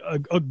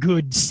 a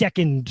good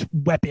second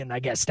weapon, I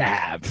guess, to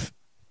have.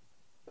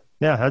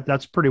 Yeah,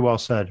 that's pretty well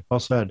said.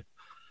 Well said.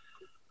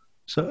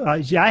 So,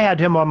 I had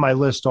him on my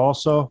list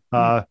also.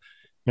 I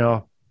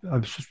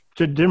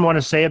didn't want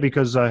to say it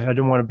because I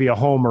didn't want to be a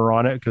homer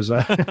on it because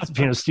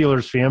being a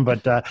Steelers fan,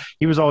 but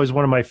he was always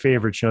one of my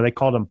favorites. They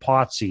called him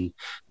Potsy,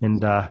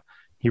 and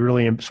he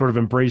really sort of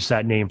embraced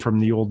that name from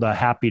the old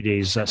Happy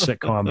Days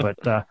sitcom.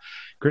 But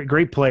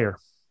great player.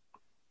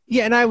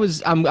 Yeah, and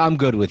I'm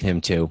good with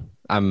him too.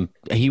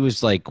 He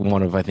was like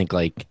one of, I think,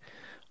 like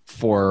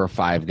 4 or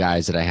 5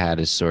 guys that I had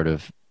as sort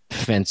of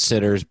fence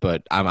sitters,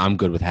 but I'm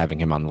good with having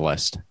him on the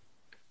list.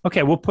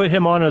 Okay, we'll put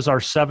him on as our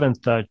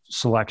 7th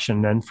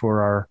selection then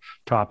for our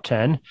top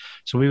 10.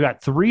 So we've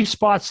got 3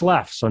 spots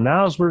left. So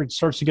now is where it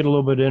starts to get a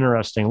little bit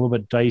interesting, a little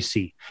bit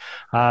dicey.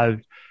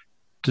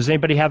 Does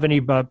anybody have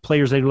any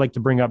players they'd like to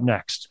bring up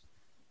next?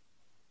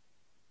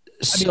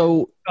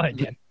 Go ahead,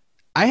 Dan.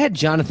 I had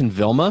Jonathan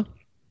Vilma,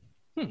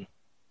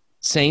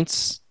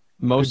 Saints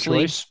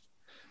mostly.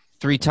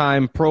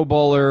 3-time Pro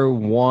Bowler,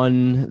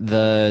 won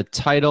the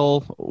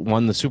title,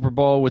 won the Super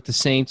Bowl with the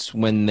Saints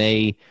when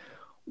they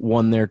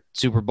won their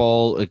Super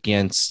Bowl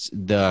against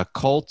the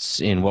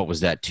Colts in, what was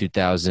that,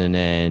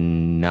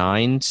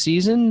 2009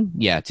 season?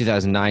 Yeah,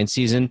 2009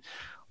 season.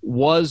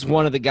 Was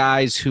one of the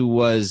guys who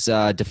was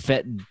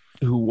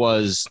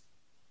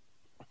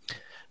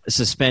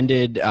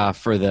suspended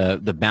for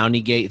the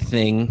Bounty Gate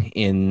thing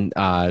in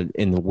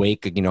the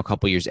wake, a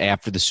couple years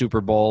after the Super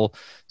Bowl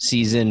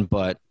season,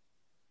 but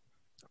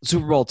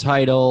Super Bowl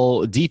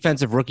title,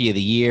 defensive rookie of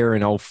the year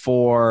in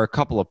 2004, a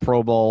couple of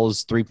Pro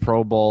Bowls, 3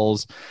 Pro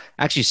Bowls.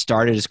 Actually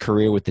started his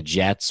career with the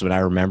Jets when I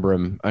remember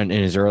him in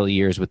his early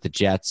years with the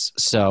Jets.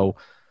 So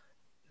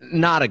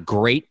not a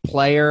great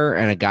player,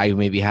 and a guy who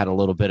maybe had a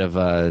little bit of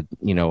a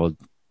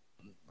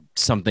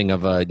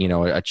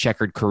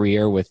checkered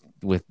career with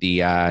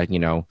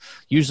the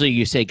usually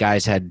you say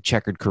guys had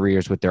checkered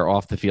careers with their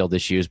off the field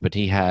issues, but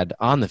he had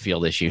on the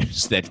field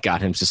issues that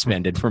got him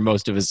suspended for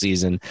most of his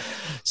season.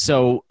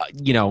 So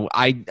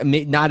I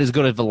not as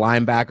good of a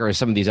linebacker as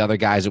some of these other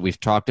guys that we've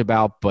talked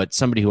about, but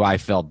somebody who I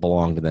felt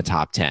belonged in the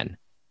top 10.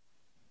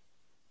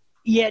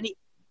 Yeah,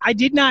 I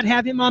did not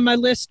have him on my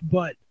list,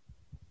 but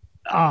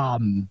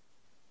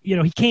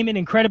he came in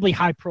incredibly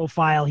high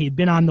profile. He had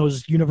been on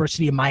those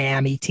University of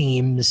Miami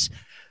teams.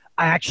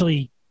 I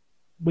actually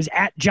was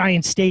at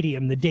Giants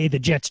Stadium the day the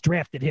Jets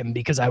drafted him,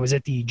 because I was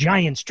at the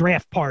Giants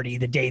draft party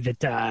the day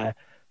that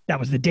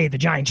was the day the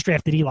Giants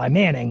drafted Eli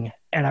Manning.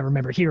 And I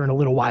remember hearing a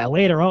little while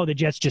later, the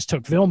Jets just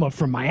took Vilma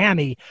from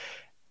Miami.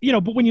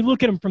 But when you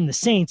look at him from the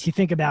Saints, you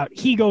think about,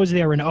 he goes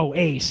there in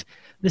 2008.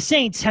 The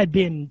Saints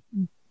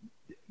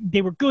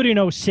they were good in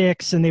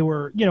 2006, and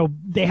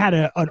they had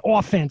an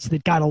offense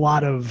that got a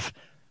lot of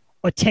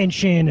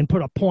attention and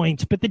put up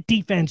points, but the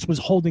defense was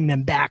holding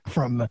them back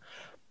from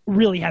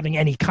really having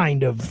any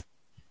kind of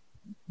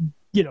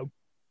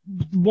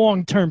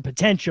long-term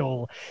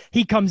potential.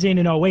 He comes in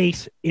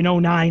 2008, in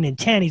 2009 and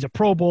 10. He's a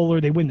Pro Bowler.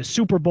 They win the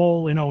Super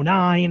Bowl in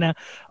 2009.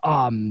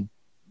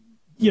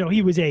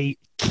 He was a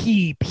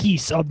key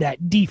piece of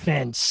that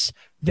defense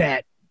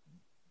that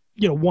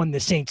won the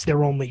Saints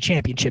their only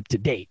championship to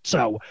date.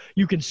 So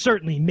you can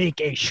certainly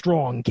make a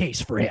strong case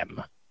for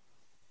him.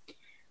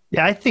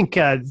 Yeah, I think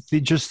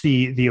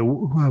the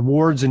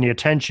awards and the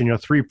attention,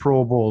 3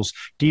 Pro Bowls,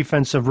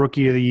 Defensive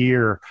Rookie of the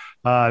Year,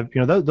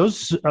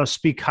 those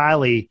speak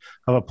highly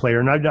of a player.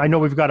 And I know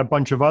we've got a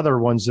bunch of other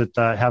ones that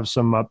have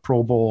some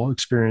Pro Bowl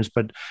experience,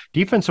 but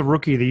Defensive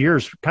Rookie of the Year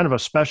is kind of a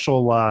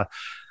special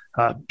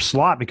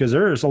slot, because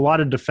there's a lot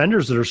of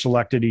defenders that are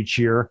selected each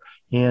year.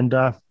 And,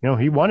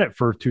 he won it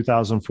for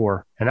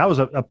 2004. And that was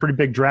a pretty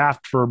big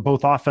draft for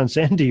both offense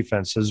and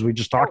defense, as we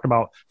just talked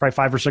about, probably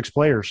 5 or 6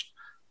 players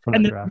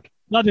from that draft.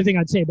 Another thing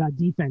I'd say about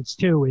defense,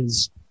 too,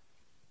 is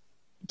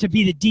to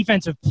be the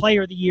defensive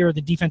player of the year, the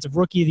defensive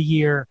rookie of the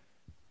year,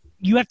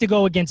 you have to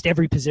go against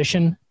every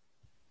position.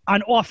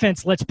 On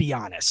offense, let's be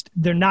honest,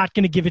 they're not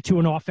going to give it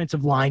to an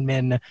offensive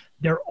lineman.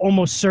 They're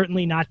almost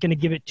certainly not going to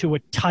give it to a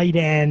tight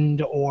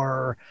end,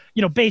 or,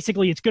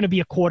 basically it's going to be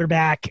a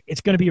quarterback.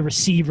 It's going to be a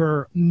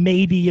receiver.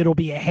 Maybe it'll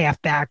be a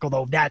halfback,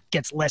 although that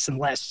gets less and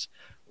less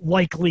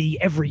likely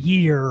every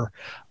year.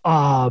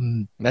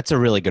 That's a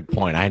really good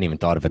point. I hadn't even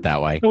thought of it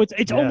that way. So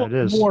it's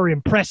almost more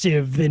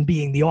impressive than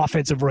being the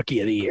offensive rookie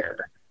of the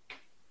year.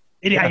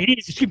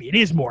 It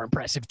is more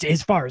impressive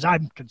as far as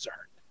I'm concerned.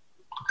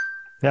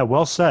 Yeah,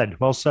 well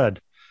said. Well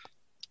said.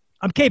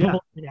 I'm capable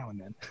of now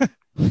and then.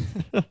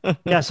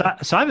 Yes,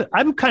 so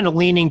I'm kind of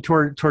leaning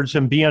towards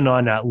him being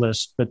on that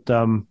list, but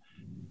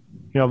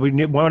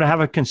we want to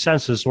have a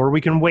consensus, or we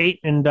can wait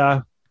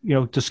and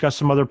discuss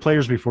some other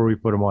players before we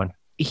put him on.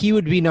 He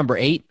would be number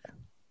 8.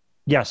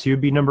 Yes, he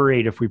would be number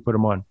 8 if we put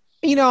him on.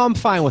 I'm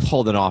fine with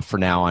holding off for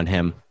now on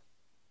him.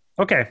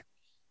 Okay,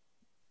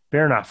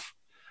 fair enough.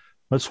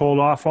 Let's hold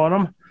off on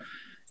him,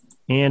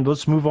 and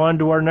let's move on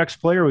to our next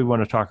player we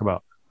want to talk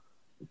about.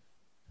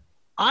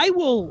 I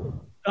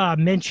will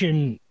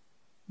mention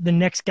the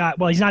next guy.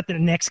 Well, he's not the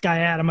next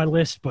guy out of my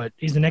list, but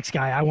he's the next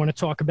guy I want to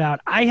talk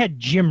about. I had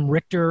Jim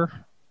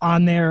Richter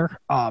on there.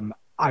 I'm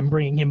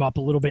bringing him up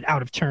a little bit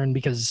out of turn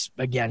because,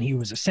 again, he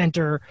was a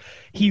center.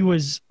 He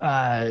was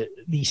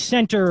the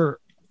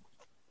center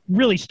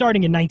really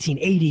starting in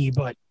 1980,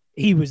 but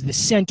he was the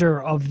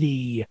center of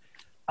the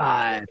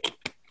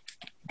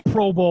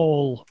Pro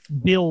Bowl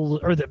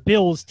the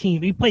Bills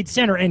team. He played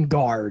center and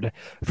guard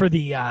for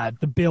the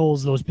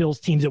Bills, those Bills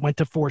teams that went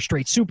to 4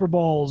 straight Super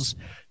Bowls,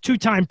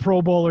 2-time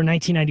Pro Bowler,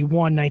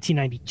 1991,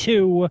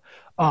 1992.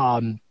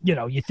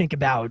 You think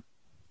about,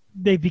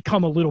 they've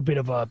become a little bit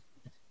of a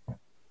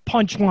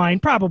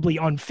punchline, probably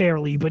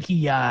unfairly, but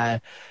he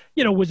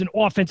was an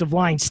offensive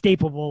line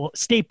staple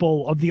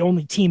of the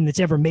only team that's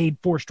ever made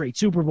 4 straight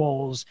Super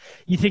Bowls.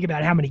 You think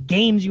about how many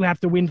games you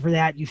have to win for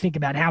that. You think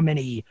about how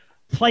many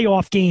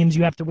playoff games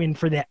you have to win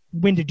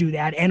to do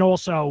that. And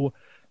also,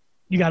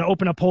 you got to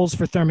open up holes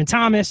for Thurman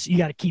Thomas. You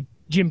got to keep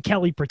Jim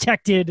Kelly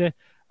protected.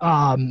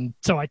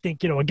 So I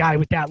think, a guy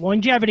with that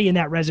longevity and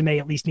that resume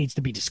at least needs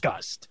to be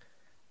discussed.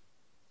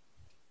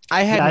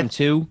 I had him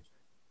too.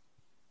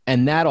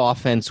 And that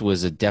offense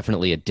was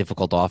definitely a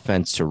difficult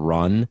offense to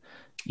run.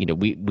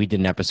 We did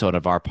an episode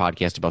of our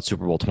podcast about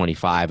Super Bowl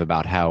 25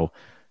 about how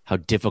how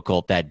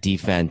difficult that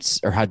defense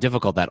or how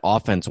difficult that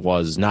offense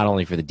was, not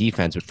only for the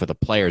defense, but for the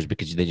players,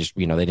 because they just,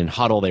 they didn't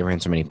huddle. They ran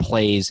so many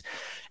plays.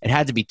 It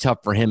had to be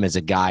tough for him as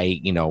a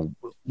guy,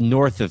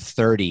 north of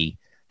 30,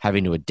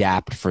 having to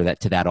adapt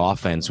to that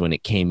offense when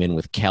it came in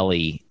with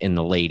Kelly in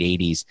the late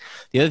 80s.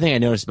 The other thing I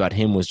noticed about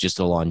him was just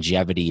the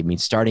longevity. I mean,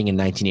 starting in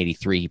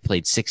 1983, he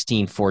played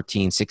 16-14,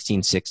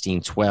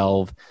 16-16,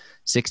 12,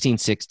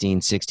 16-16,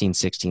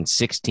 16-16,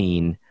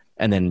 16,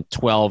 and then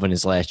 12 in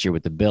his last year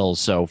with the Bills.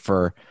 So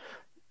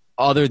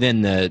other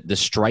than the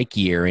strike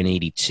year in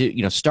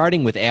 82,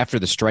 starting with after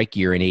the strike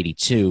year in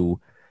 82,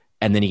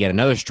 and then he got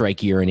another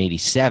strike year in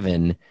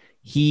 87,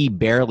 he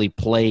barely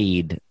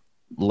played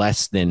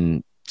less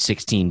than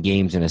 16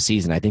 games in a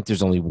season. I think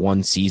there's only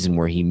one season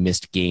where he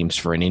missed games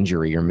for an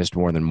injury or missed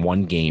more than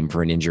one game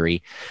for an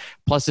injury.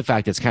 Plus the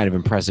fact that's kind of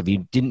impressive, he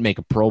didn't make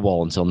a Pro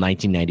Bowl until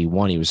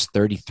 1991. He was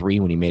 33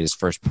 when he made his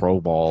first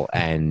Pro Bowl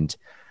and,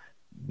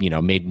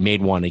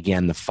 made one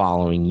again the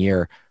following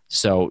year.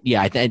 So,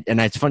 yeah,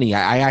 and it's funny,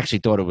 I actually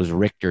thought it was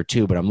Richter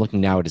too, but I'm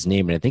looking now at his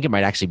name, and I think it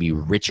might actually be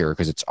Richer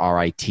because it's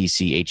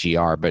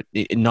Ritcher, but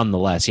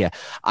nonetheless, yeah,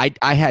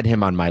 I had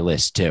him on my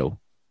list too.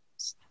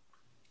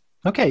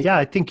 Okay, yeah,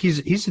 I think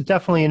he's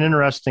definitely an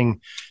interesting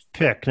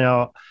pick.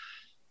 Now,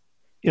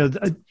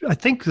 I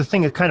think the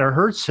thing that kind of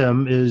hurts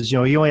him is, he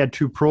only had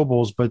 2 Pro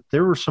Bowls, but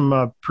there were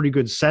some pretty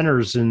good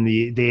centers in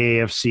the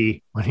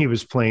AFC when he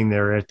was playing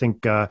there. I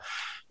think,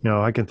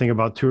 I can think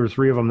about 2 or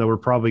 3 of them that were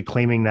probably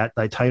claiming that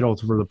title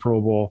for the Pro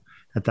Bowl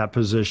at that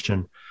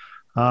position.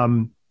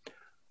 I'm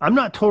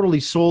not totally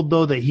sold,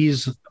 though, that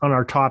he's on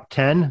our top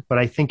 10, but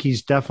I think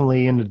he's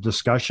definitely in the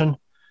discussion.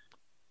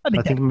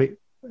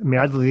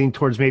 I'd lean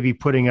towards maybe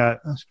putting a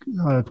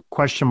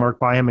question mark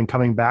by him and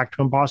coming back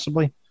to him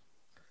possibly.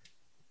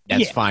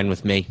 That's fine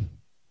with me.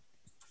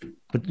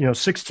 But,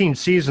 16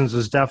 seasons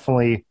is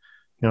definitely,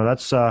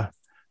 that's and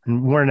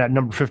wearing that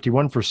number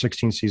 51 for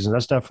 16 seasons,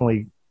 that's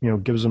definitely,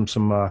 gives him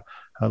some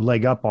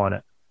leg up on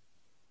it.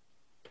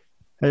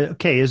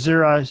 Okay, is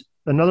there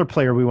another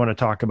player we want to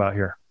talk about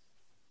here?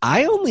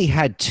 I only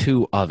had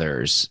 2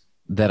 others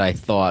that I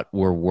thought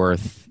were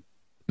worth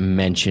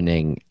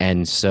mentioning,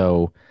 and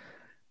so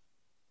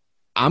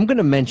I'm going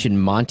to mention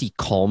Monty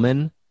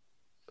Coleman,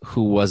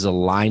 who was a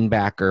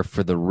linebacker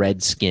for the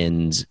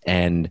Redskins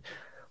and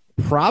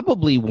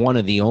probably one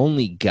of the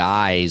only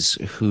guys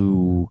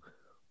who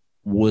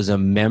was a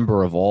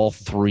member of all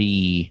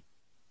 3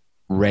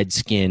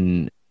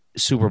 Redskin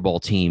Super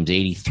Bowl teams,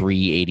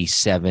 83,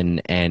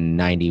 87, and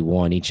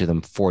 91, each of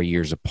them 4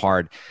 years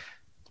apart.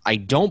 I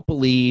don't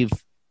believe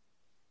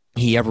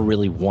he ever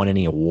really won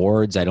any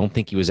awards. I don't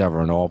think he was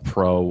ever an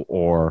All-Pro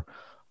or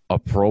a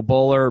Pro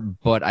Bowler,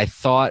 but I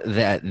thought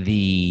that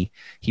he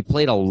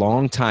played a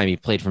long time. He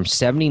played from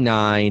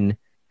 79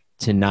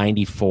 to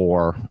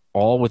 94,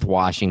 all with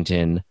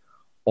Washington,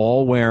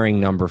 all wearing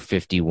number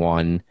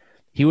 51.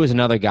 He was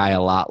another guy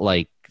a lot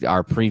like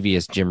our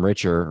previous Jim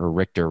Richer,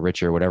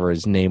 whatever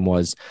his name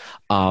was.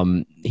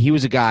 He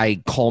was a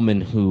guy, Coleman,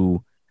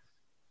 who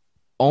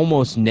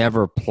almost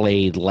never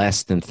played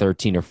less than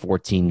 13 or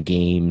 14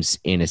 games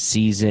in a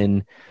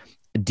season.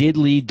 Did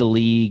lead the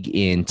league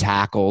in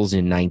tackles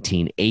in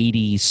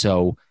 1980,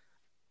 so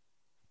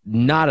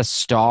not a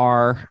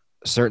star,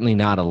 certainly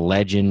not a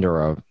legend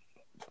or a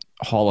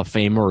Hall of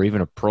Famer or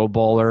even a Pro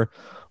Bowler,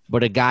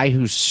 but a guy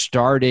who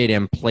started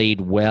and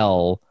played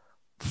well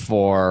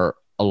for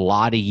a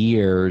lot of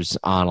years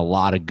on a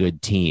lot of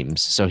good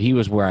teams. So he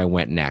was where I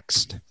went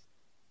next.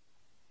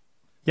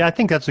 Yeah, I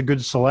think that's a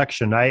good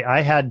selection.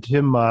 I had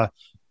him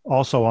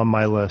also on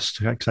my list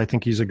because I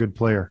think he's a good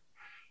player.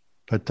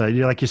 But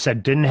like you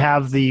said, didn't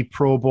have the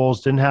Pro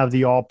Bowls, didn't have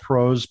the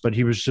All-Pros, but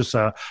he was just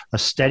a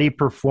steady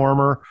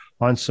performer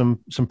on some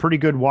pretty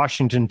good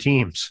Washington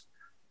teams.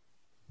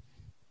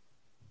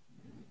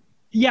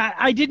 Yeah,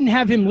 I didn't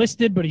have him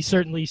listed, but he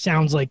certainly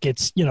sounds like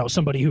it's,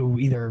 somebody who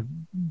either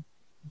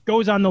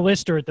goes on the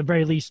list or at the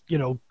very least,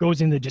 goes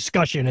in the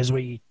discussion as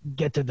we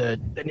get to the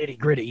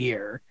nitty-gritty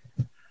here.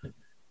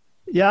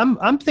 Yeah,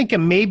 I'm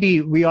thinking maybe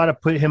we ought to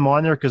put him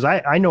on there because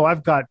I know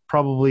I've got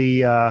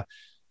probably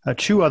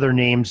 2 other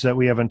names that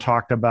we haven't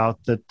talked about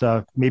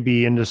that may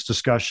be in this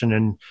discussion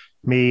and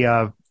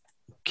may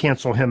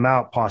cancel him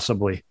out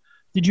possibly.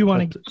 Did you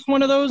want to give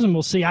one of those? And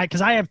we'll see.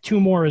 Because I have 2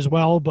 more as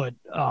well, but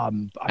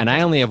and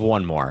I only have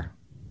 1 more.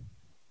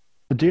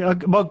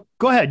 Well,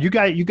 go ahead. You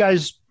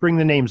guys bring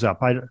the names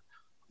up.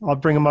 I'll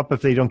bring them up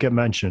if they don't get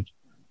mentioned.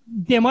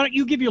 Dan, why don't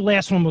you give your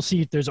last one? We'll see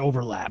if there's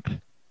overlap.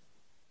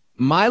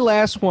 My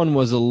last one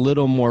was a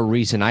little more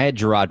recent. I had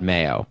Gerard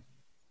Mayo.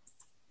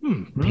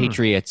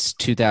 Patriots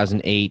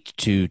 2008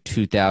 to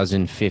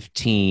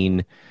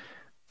 2015,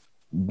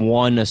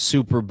 won a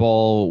Super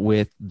Bowl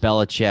with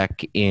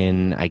Belichick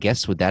in, I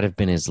guess, would that have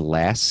been his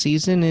last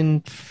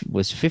season?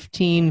 Was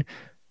 15?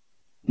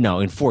 No,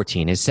 in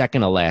 14, his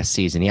second to last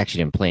season. He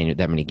actually didn't play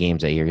that many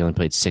games that year. He only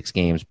played 6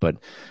 games, but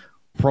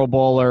Pro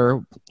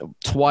Bowler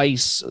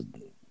twice,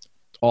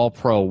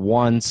 All-Pro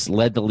once,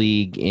 led the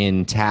league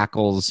in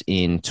tackles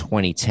in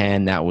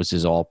 2010. That was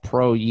his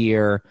All-Pro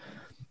year.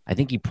 I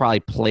think he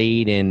probably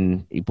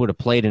would have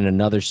played in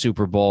another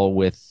Super Bowl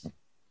with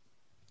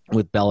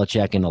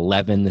Belichick in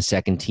 11, the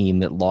second team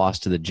that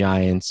lost to the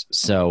Giants.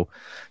 So,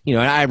 and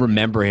I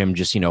remember him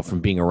just,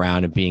 from being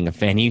around and being a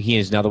fan. He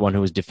is another one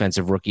who was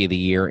Defensive Rookie of the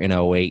Year in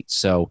 08.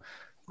 So,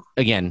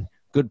 again,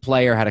 good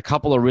player, had a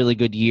couple of really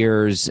good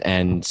years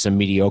and some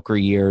mediocre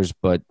years,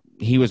 but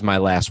he was my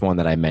last one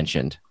that I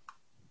mentioned.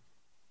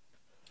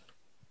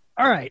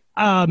 All right.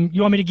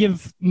 You want me to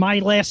give my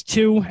last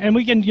two? And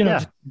we can,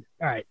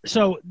 all right.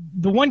 So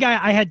the one guy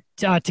I had,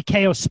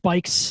 Takeo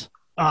Spikes,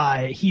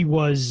 he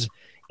was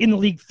in the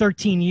league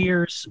 13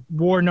 years,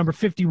 wore number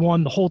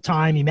 51 the whole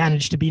time. He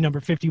managed to be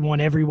number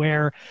 51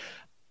 everywhere.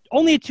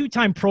 Only a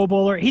two-time Pro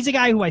Bowler. He's a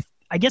guy who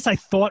I guess I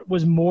thought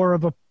was more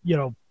of a,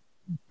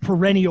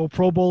 perennial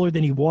Pro Bowler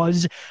than he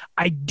was.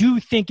 I do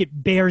think it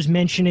bears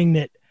mentioning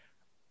that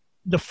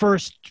the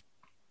first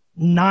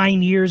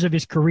 9 years of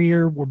his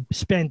career were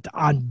spent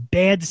on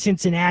bad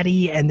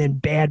Cincinnati and then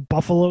bad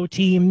Buffalo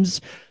teams.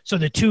 So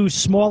the two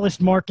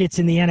smallest markets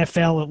in the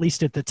NFL, at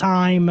least at the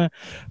time,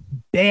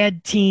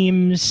 bad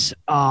teams,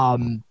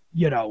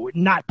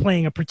 not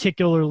playing a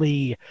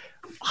particularly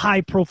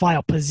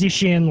high-profile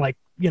position like,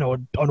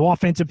 an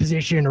offensive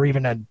position or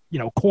even a,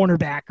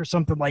 cornerback or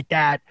something like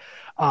that.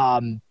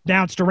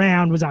 Bounced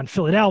around, was on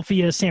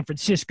Philadelphia, San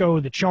Francisco,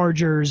 the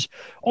Chargers,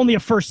 only a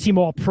first-team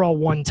All-Pro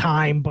one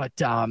time, but,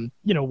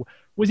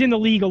 was in the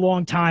league a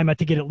long time. I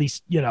think he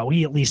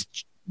at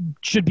least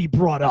should be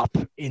brought up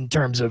in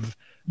terms of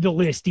the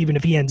list, even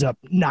if he ends up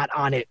not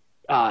on it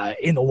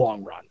in the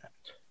long run.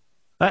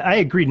 I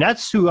agree. And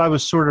that's who I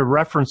was sort of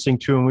referencing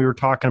to when we were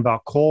talking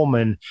about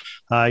Coleman.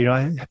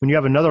 When you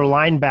have another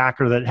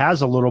linebacker that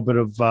has a little bit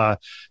of,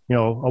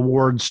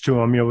 awards to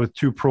him, with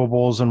 2 Pro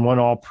Bowls and 1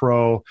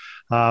 All-Pro,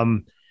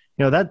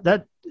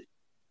 that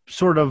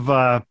sort of,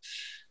 I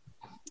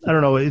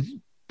don't know, it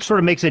sort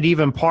of makes it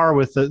even par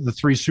with the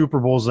 3 Super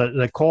Bowls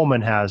that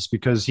Coleman has,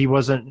 because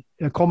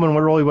Coleman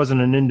really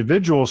wasn't an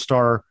individual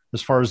star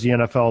as far as the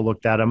NFL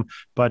looked at him,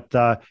 but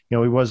he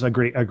was a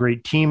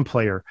great team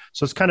player.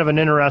 So it's kind of an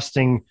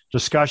interesting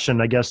discussion,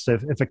 I guess,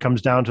 if it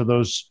comes down to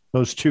those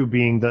 2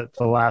 being the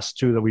last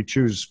 2 that we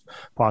choose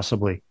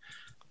possibly.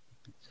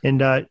 And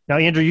now,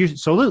 Andrew,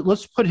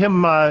 let's put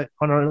him on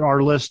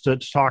our list to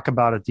talk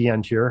about at the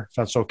end here, if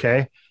that's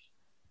okay.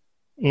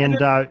 And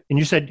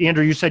you said,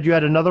 Andrew, you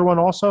had another one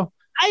also?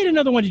 I had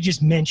another one to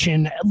just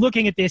mention.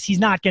 Looking at this, he's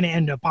not going to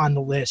end up on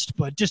the list,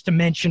 but just to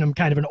mention him,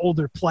 kind of an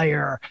older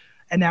player,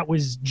 and that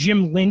was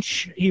Jim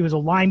Lynch. He was a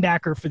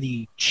linebacker for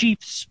the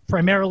Chiefs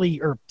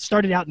primarily, or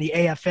started out in the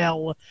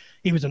AFL.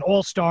 He was an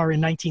all-star in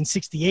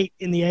 1968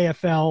 in the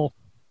AFL,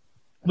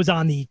 was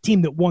on the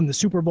team that won the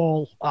Super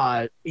Bowl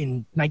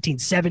in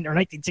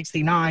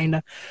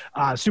 1969,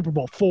 Super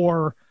Bowl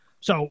IV.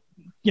 So,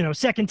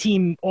 second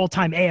team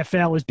all-time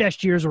AFL. His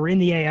best years were in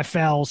the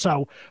AFL,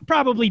 so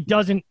probably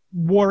doesn't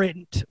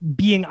warrant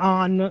being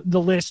on the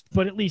list,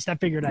 but at least I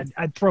figured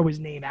I'd throw his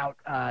name out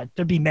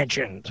to be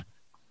mentioned.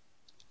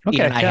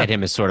 Okay, even I had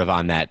him as sort of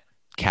on that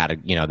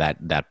category,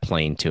 that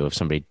plane too, of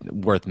somebody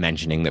worth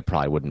mentioning that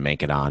probably wouldn't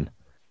make it on.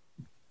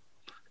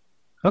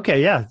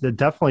 Okay, yeah,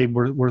 definitely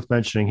worth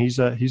mentioning. He's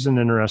an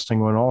interesting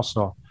one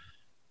also.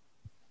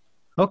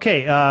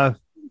 Okay,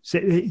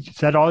 is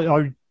that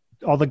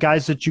all the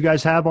guys that you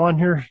guys have on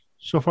here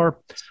so far? All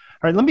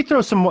right, let me throw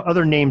some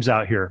other names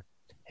out here,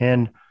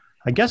 and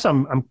I guess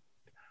I'm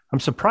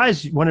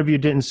surprised one of you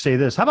didn't say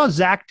this. How about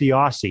Zach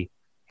Diossi?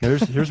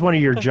 Here's one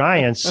of your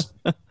Giants.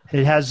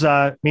 It has,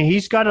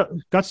 he's got a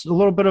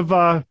little bit of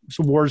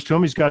some awards to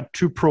him. He's got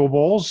 2 Pro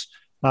Bowls,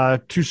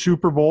 2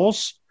 Super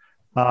Bowls.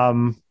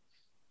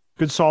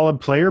 Good,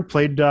 solid player.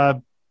 Played,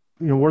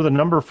 wore the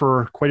number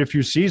for quite a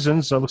few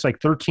seasons. So it looks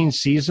like 13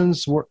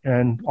 seasons,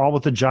 and all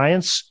with the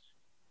Giants.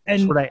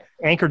 And sort of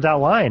anchored that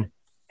line.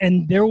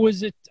 And there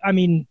was,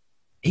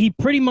 he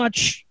pretty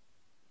much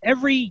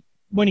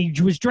when he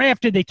was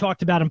drafted, they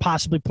talked about him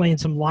possibly playing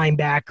some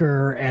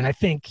linebacker. And I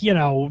think,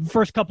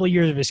 first couple of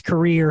years of his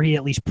career, he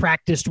at least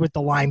practiced with the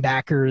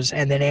linebackers.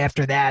 And then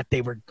after that,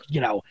 they were,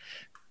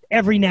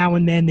 every now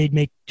and then they'd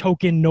make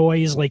token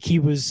noise like he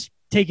was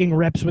taking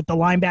reps with the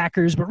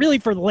linebackers. But really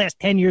for the last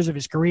 10 years of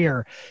his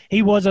career,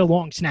 he was a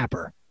long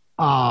snapper.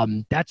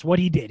 That's what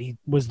he did. He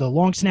was the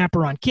long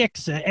snapper on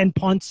kicks and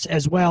punts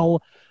as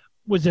well.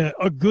 Was a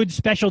good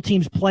special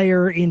teams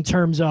player in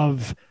terms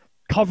of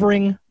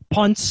covering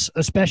punts,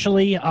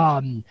 especially.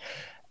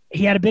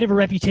 He had a bit of a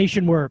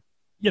reputation where,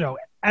 so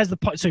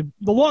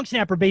the long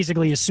snapper,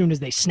 basically as soon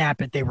as they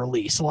snap it, they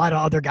release. A lot of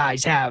other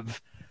guys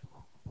have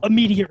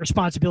immediate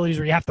responsibilities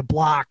where you have to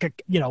block,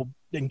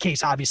 in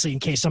case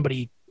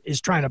somebody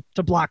is trying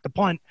to block the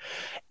punt.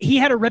 He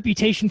had a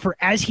reputation for,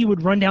 as he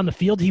would run down the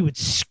field, he would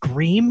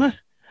scream.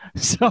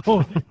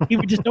 So he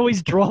would just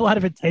always draw a lot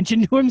of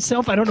attention to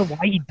himself. I don't know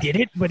why he did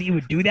it, but he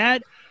would do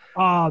that.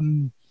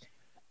 And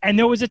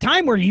there was a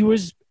time where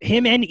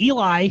him and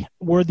Eli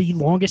were the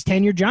longest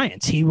tenured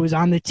Giants. He was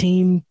on the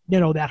team,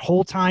 that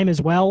whole time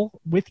as well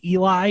with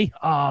Eli.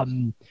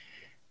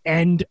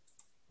 And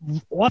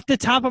off the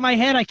top of my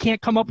head, I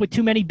can't come up with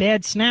too many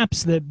bad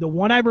snaps. The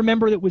one I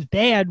remember that was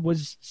bad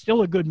was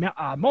still a good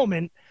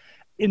moment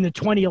in the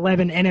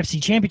 2011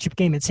 NFC Championship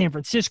game in San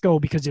Francisco,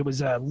 because it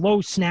was a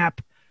low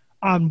snap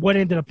on what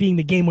ended up being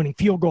the game-winning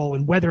field goal,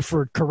 and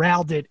Weatherford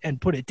corralled it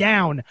and put it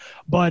down.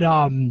 But,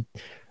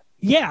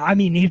 yeah, I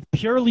mean, he's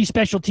purely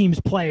special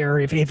teams player.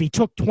 If he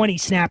took 20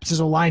 snaps as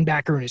a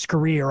linebacker in his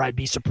career, I'd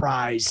be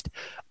surprised.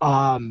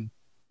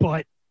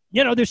 But,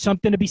 there's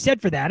something to be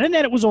said for that. And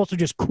then it was also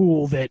just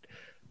cool that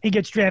he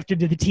gets drafted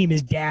to the team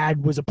his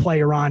dad was a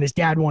player on. His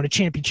dad won a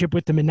championship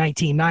with him in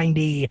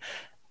 1990.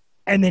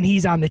 And then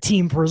he's on the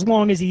team for as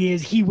long as he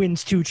is. He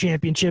wins 2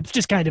 championships.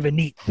 Just kind of a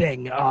neat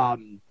thing.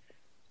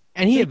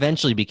 And he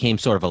eventually became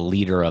sort of a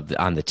leader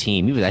on the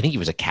team. I think he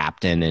was a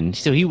captain, and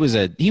so he was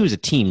a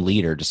team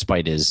leader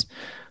despite his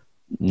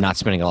not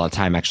spending a lot of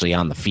time actually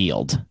on the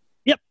field.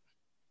 Yep.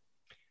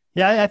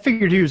 Yeah, I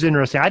figured he was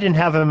interesting. I didn't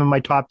have him in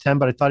my top 10,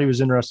 but I thought he was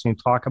interesting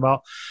to talk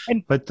about.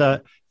 But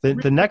the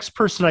next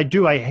person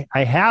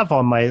I have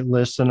on my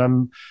list,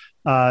 and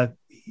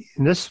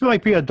and this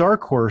might be a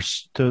dark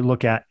horse to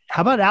look at.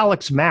 How about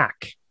Alex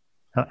Mack?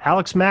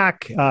 Alex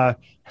Mack,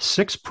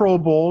 6 Pro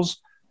Bowls.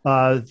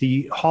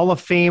 The Hall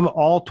of Fame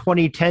all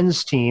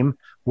 2010s team,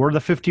 wore the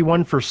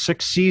 51 for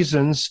 6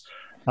 seasons.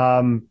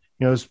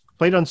 Has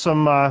played on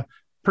some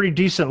pretty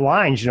decent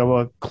lines,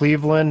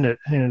 Cleveland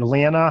and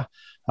Atlanta,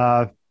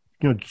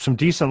 some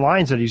decent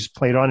lines that he's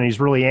played on, and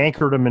he's really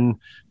anchored them and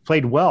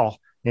played well,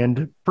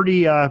 and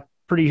pretty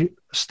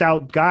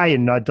stout guy,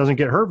 and doesn't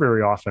get hurt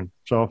very often.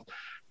 So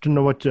didn't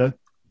know what you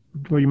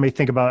may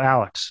think about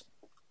Alex.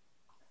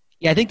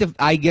 Yeah,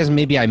 I guess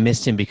maybe I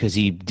missed him because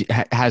he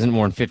hasn't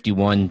worn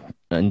 51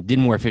 and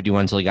didn't wear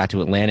 51 until he got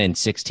to Atlanta in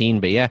 2016.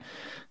 But yeah,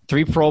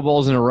 3 Pro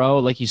Bowls in a row.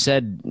 Like you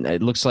said,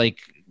 it looks like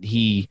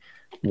he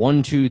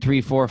 1, 2,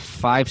 3, 4,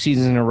 5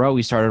 seasons in a row.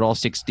 He started all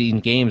 16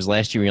 games.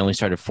 Last year, he only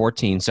started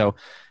 14. So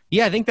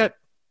yeah, I think that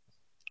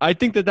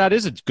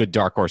is a good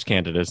dark horse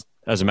candidate,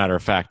 as a matter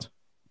of fact.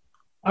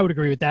 I would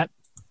agree with that.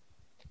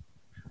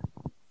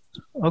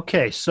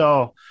 Okay,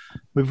 so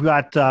we've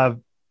got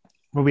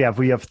what we have.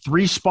 We have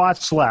 3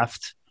 spots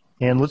left,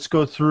 and let's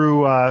go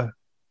through.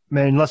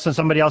 Unless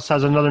somebody else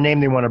has another name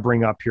they want to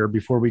bring up here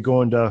before we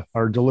go into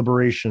our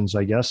deliberations,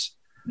 I guess.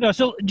 No,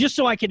 so just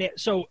so I can.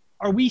 So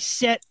are we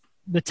set?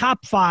 The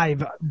top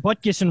 5,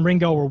 Butkus and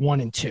Ringo are 1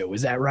 and 2.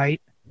 Is that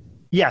right?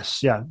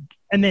 Yes. Yeah.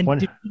 And then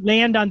did you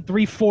land on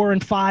 3, 4,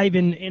 and 5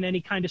 in any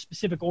kind of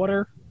specific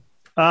order?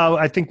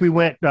 I think we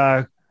went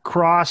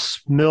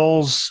Cross,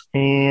 Mills,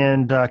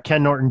 and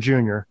Ken Norton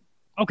Jr.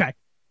 Okay.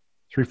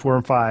 3, 4,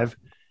 and 5.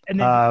 And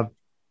then, sorry,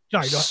 go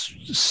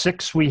ahead.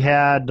 6 we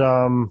had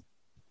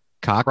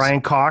Cox.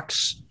 Brian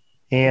Cox,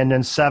 and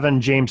then 7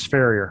 James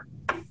Ferrier.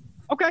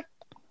 Okay.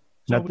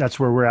 That's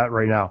where we're at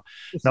right now.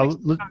 Now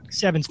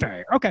 7's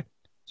Ferrier. Okay.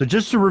 So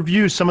just to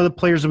review some of the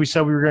players that we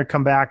said we were going to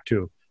come back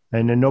to,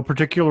 and in no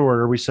particular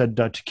order, we said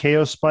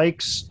Takeo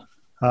Spikes.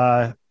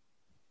 I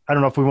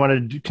don't know if we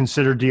wanted to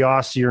consider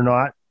Diossi or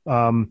not.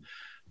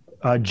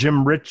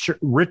 Jim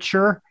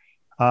Richer,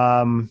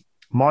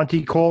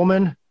 Monty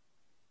Coleman,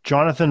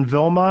 Jonathan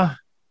Vilma,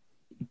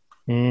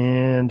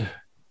 and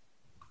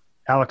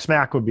Alex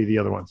Mack would be the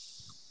other one.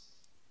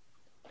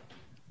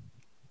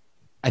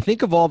 I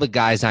think of all the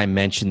guys I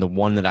mentioned, the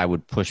one that I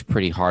would push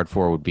pretty hard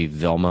for would be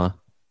Vilma.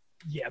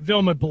 Yeah,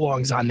 Vilma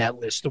belongs on that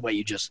list the way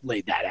you just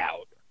laid that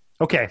out.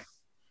 Okay.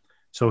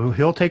 So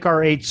he'll take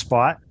our 8th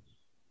spot.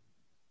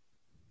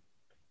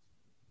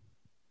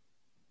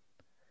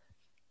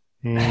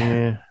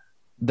 And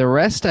the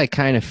rest I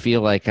kind of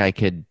feel like I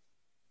could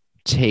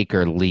take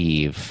or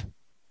leave.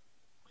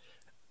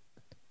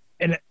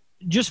 And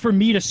just for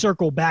me to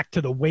circle back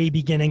to the way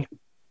beginning,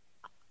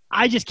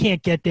 I just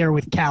can't get there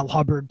with Cal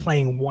Hubbard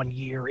playing 1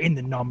 year in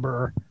the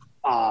number.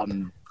 I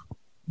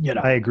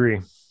agree.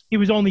 He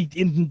was only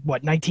in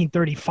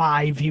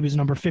 1935. He was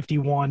number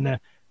 51.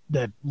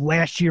 The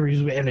last year,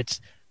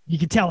 you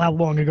can tell how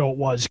long ago it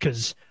was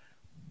because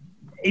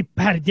it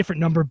had a different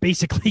number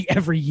basically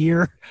every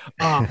year.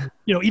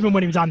 Even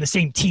when he was on the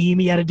same team,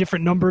 he had a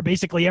different number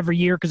basically every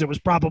year because it was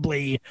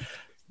probably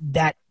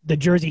that the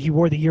jersey he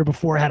wore the year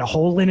before had a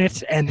hole in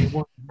it, and they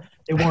weren't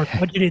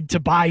budgeted to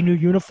buy new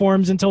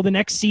uniforms until the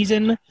next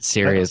season.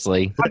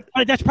 Seriously. But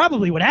that's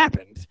probably what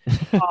happened.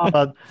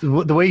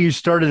 The way you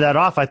started that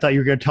off, I thought you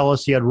were going to tell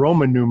us he had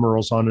Roman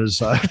numerals on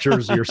his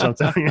jersey or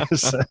something.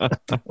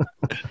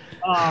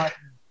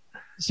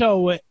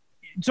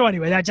 So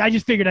anyway, I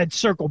just figured I'd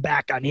circle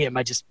back on him.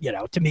 I just,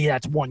 to me,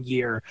 that's 1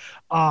 year.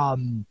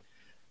 That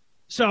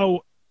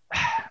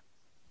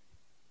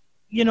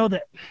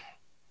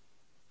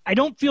I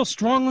don't feel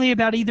strongly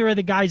about either of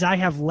the guys I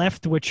have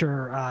left, which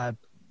are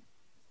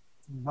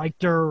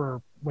Richter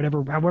or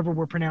whatever, however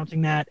we're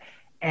pronouncing that,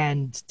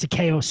 and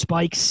Takeo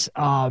Spikes.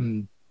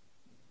 Not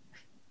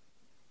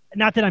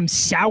that I'm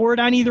soured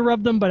on either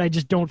of them, but I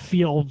just don't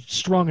feel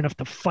strong enough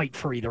to fight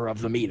for either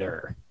of them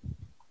either.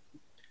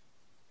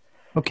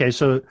 Okay,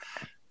 so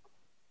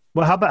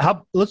why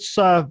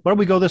don't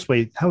we go this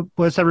way? How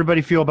does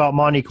everybody feel about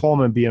Monty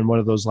Coleman being one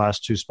of those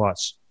last 2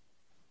 spots?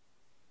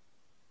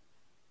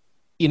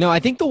 I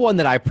think the one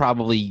that I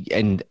probably,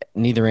 and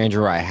neither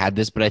Andrew or I had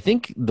this, but I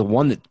think the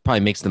one that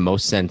probably makes the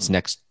most sense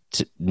next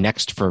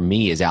for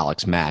me is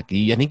Alex Mack.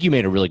 I think you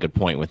made a really good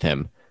point with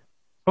him.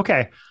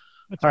 Okay.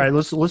 All right,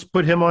 let's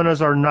put him on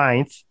as our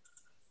ninth.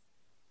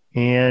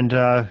 And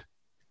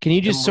can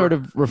you just sort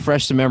of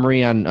refresh the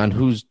memory on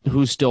who's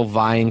still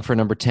vying for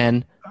number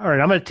 10? All right,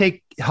 I'm going to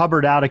take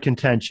Hubbard out of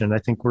contention. I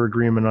think we're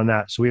agreement on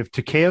that. So we have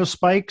Takeo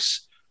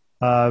Spikes.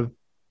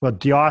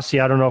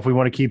 Diossi, I don't know if we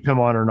want to keep him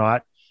on or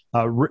not.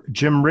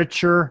 Jim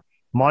Richer,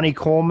 Monty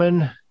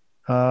Coleman,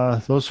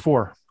 those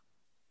four.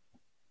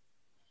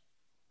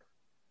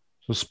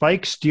 So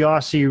Spikes,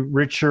 Diossi,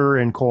 Richer,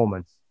 and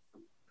Coleman.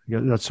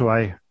 That's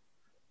who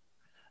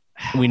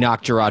We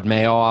knocked Gerard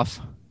Mayo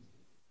off.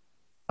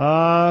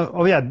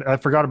 I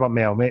forgot about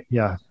Mayo.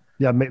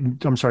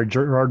 I'm sorry,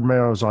 Gerard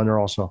Mayo is on there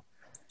also.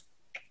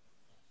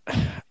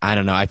 I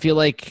don't know. I feel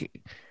like,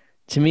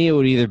 to me, it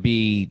would either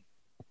be,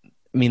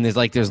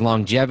 there's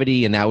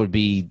longevity, and that would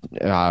be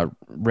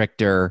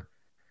Richter,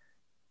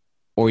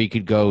 or you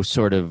could go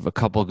sort of a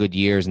couple good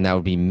years, and that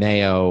would be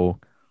Mayo,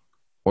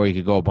 or you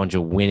could go a bunch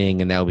of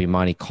winning, and that would be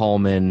Monty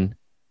Coleman.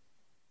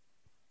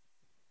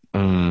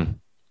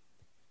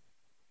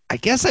 I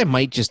guess I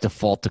might just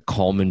default to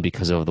Coleman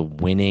because of the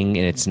winning,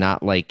 and it's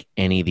not like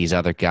any of these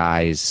other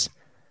guys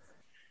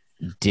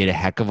did a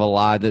heck of a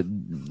lot.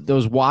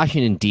 Those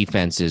Washington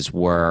defenses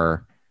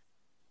were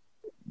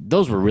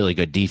really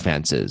good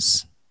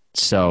defenses.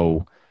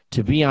 So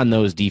to be on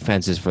those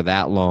defenses for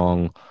that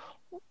long,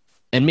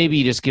 and maybe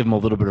you just give him a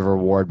little bit of a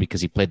reward because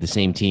he played the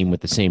same team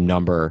with the same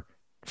number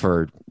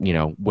for,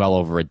 well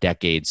over a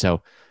decade.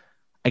 So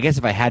I guess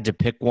if I had to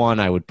pick one,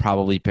 I would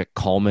probably pick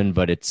Coleman,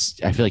 but I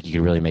feel like you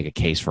could really make a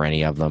case for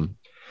any of them.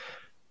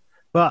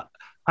 Well,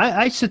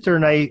 I sit there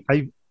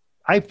and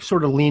I'm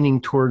sort of leaning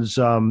towards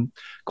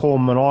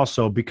Coleman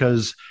also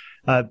because,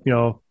 I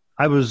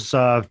was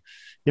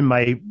in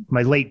my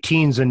late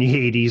teens in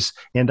the 80s,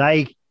 and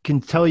I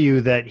can tell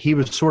you that he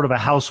was sort of a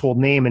household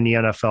name in the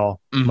NFL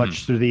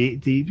much through the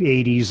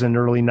 80s and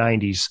early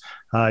 90s.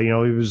 He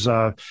was,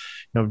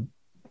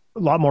 a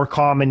lot more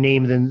common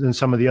name than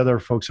some of the other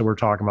folks that we're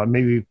talking about.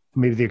 Maybe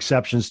the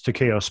exceptions to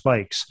KO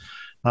Spikes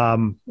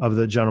of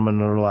the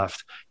gentleman on the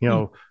left.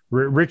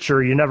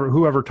 Richer,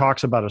 whoever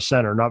talks about a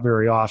center, not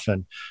very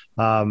often.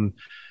 Mayo,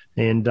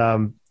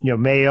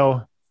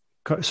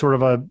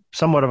 sort of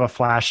somewhat of a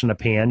flash in the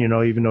pan.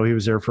 Even though he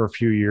was there for a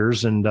few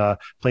years and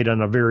played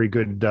on a very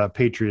good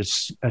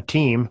Patriots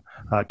teams.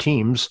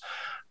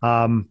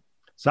 So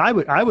I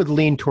would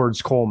lean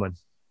towards Coleman.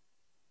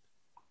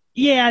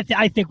 Yeah,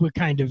 I think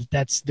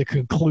that's the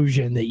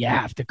conclusion that you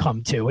have to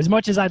come to. As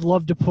much as I'd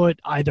love to put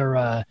either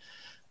an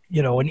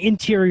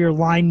interior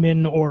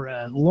lineman or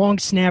a long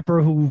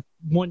snapper who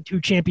won 2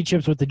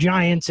 championships with the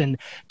Giants, and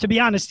to be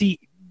honest,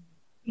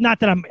 not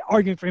that I'm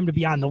arguing for him to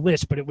be on the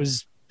list, but it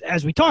was,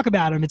 as we talk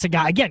about him, it's a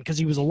guy, again, because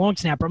he was a long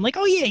snapper. I'm like,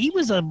 oh yeah, he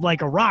was a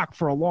rock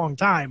for a long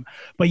time.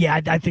 But yeah,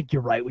 I think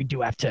you're right. We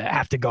do have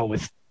to go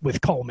with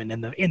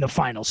Coleman in the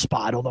final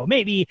spot. Although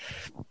maybe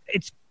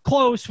it's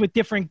close with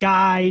different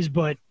guys,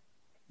 but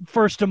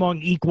first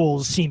among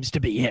equals seems to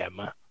be him.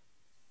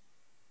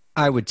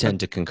 I would tend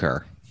to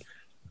concur.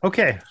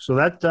 Okay, so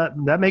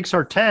that makes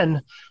our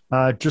 10.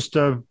 Just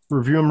to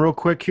review them real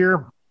quick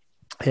here.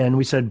 And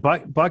we said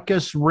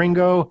Butkus,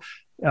 Ringo,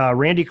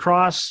 Randy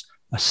Cross,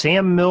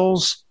 Sam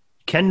Mills,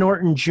 Ken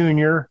Norton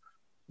Jr.,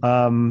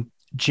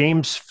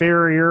 James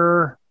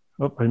Ferrier.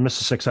 Oh, I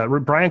missed a 6.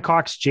 Brian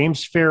Cox,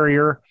 James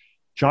Ferrier,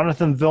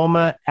 Jonathan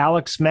Vilma,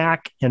 Alex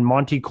Mack, and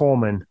Monty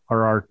Coleman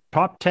are our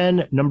top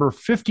 10 number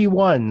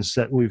 51s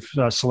that we've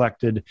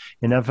selected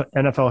in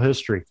NFL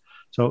history.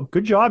 So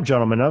good job,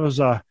 gentlemen. That was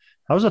a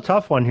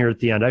tough one here at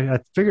the end. I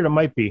figured it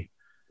might be.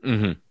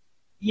 Mm-hmm.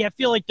 Yeah, I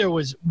feel like there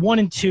was 1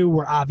 and 2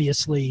 were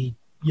obviously,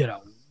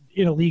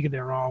 in a league of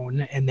their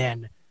own, and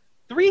then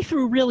 3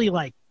 through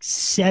really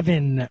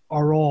 7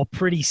 are all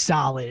pretty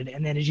solid,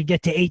 and then as you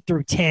get to 8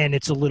 through 10,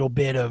 it's a little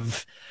bit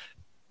of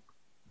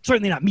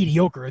certainly not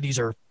mediocre. These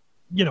are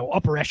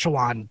upper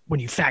echelon when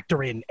you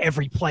factor in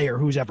every player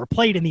who's ever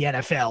played in the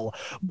NFL,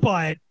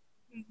 but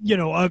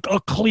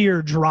a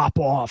clear drop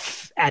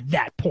off at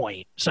that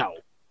point. So.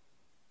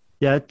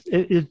 Yeah,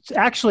 it's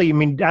actually,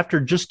 after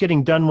just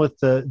getting done with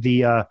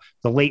the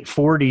late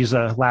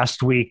 40s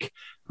last week,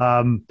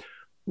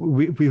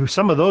 we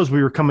some of those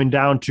we were coming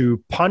down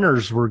to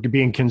punters were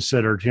being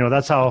considered.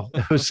 That's how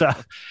it was.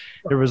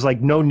 There was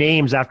no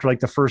names after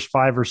the first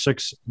 5 or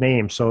 6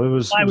 names, so it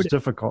was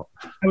difficult.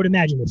 I would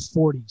imagine the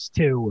 40s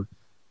too.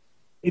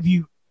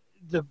 The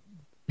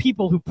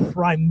people who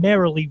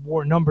primarily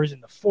wore numbers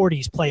in the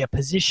 40s play a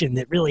position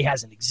that really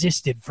hasn't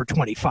existed for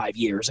 25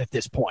 years at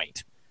this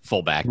point.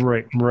 Fullback.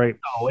 Right.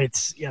 So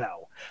it's, but yeah.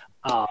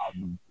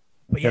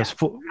 Yes,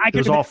 it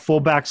was all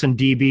fullbacks and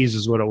DBs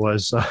is what it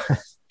was.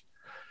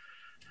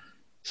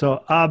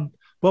 So,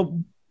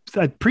 well,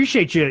 I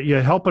appreciate you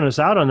helping us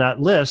out on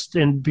that list.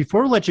 And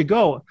before we let you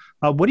go,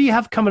 what do you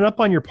have coming up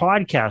on your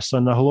podcast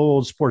on the Hello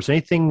Old Sports?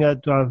 Anything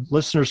that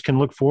listeners can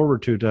look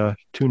forward to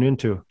tune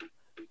into?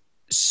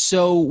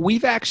 So we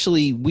spent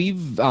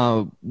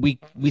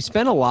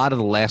a lot of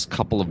the last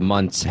couple of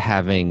months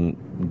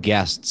having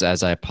guests,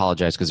 as I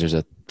apologize because there's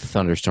a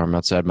thunderstorm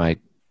outside my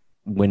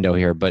window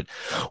here, but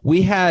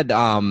we had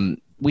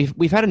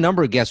we've had a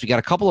number of guests. We got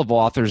a couple of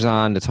authors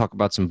on to talk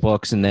about some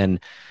books, and then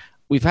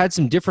we've had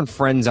some different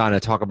friends on to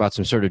talk about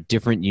some sort of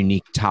different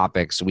unique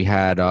topics. We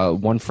had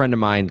one friend of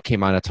mine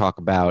came on to talk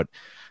about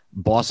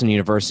Boston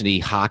University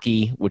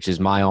hockey, which is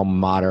my alma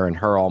mater and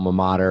her alma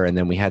mater. And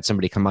then we had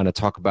somebody come on to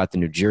talk about the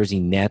New Jersey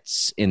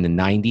Nets in the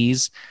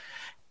 90s.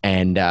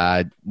 And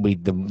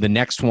the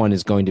next one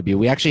is going to be,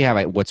 we actually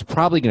have what's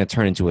probably going to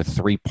turn into a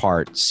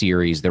 3-part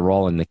series. They're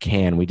all in the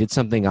can. We did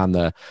something on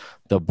the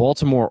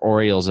Baltimore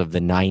Orioles of the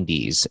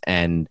 90s.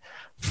 And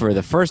for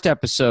the first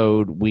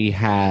episode, we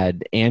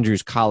had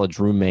Andrew's college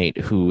roommate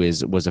who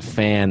was a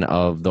fan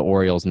of the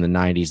Orioles in the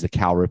 90s, the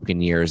Cal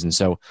Ripken years. And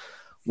so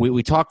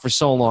we talked for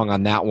so long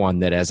on that one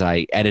that as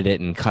I edit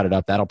it and cut it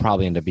up, that'll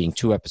probably end up being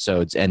 2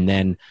 episodes. And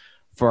then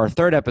for our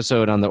third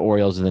episode on the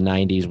Orioles of the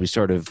 90s, we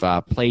sort of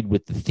played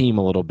with the theme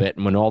a little bit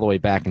and went all the way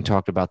back and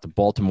talked about the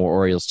Baltimore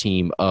Orioles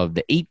team of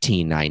the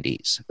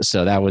 1890s.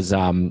 So that was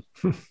a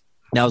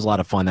lot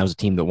of fun. That was a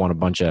team that won a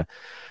bunch of,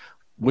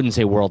 wouldn't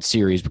say World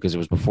Series because it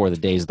was before the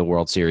days of the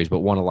World Series, but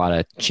won a lot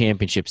of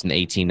championships in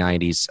the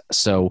 1890s.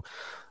 So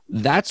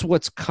that's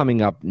what's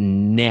coming up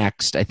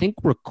next. I think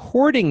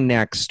recording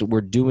next, we're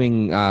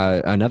doing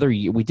another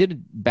year. We did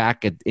it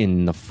back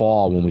in the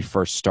fall when we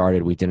first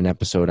started. We did an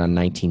episode on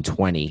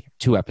 1920,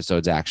 2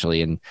 episodes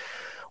actually, and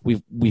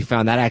we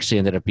found that actually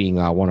ended up being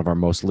one of our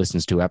most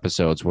listened to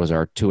episodes was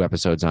our 2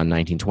 episodes on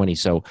 1920.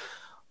 So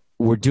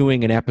we're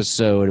doing an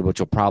episode, which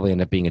will probably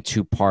end up being a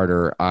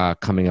 2-parter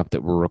coming up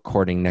that we're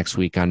recording next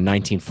week on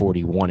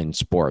 1941 in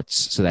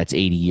sports. So that's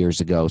 80 years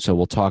ago. So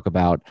we'll talk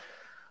about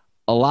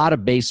a lot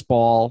of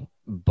baseball,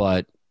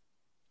 but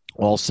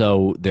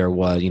also there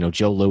was,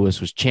 Joe Louis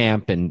was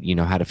champ and,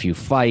 had a few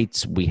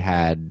fights. We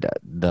had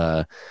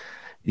the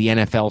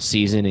NFL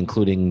season,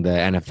 including the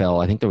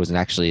NFL. I think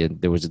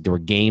there were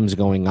games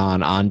going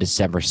on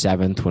December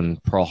 7th when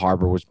Pearl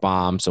Harbor was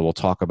bombed. So we'll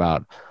talk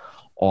about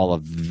all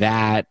of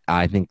that.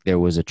 I think there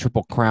was a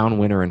Triple Crown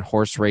winner in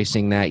horse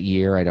racing that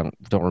year. I don't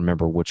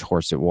remember which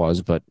horse it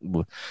was, but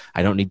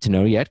I don't need to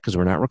know yet because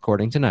we're not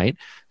recording tonight.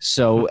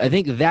 So I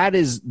think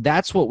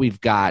that's what we've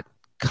got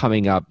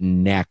coming up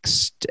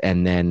next.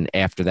 And then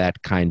after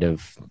that kind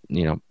of,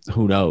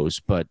 who knows,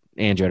 but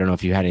Andrew, I don't know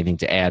if you had anything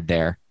to add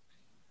there.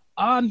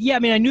 Yeah, I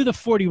mean, I knew the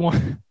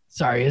 41.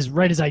 Sorry,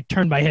 right as I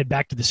turned my head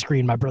back to the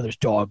screen, my brother's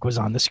dog was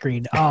on the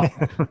screen.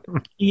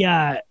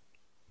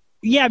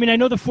 Yeah, I mean, I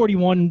know the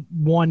 41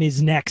 one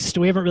is next.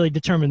 We haven't really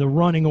determined the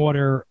running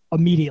order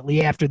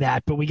immediately after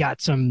that, but we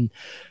got some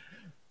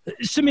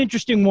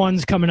interesting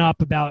ones coming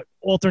up about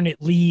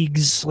alternate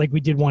leagues, like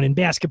we did one in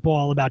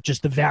basketball about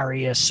just the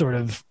various sort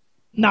of,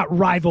 not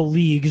rival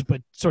leagues,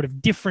 but sort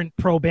of different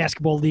pro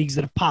basketball leagues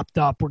that have popped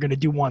up. We're going to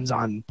do ones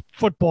on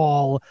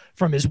football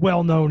from as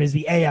well known as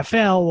the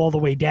AFL all the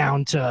way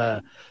down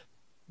to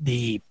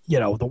the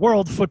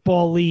World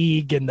Football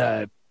League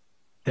and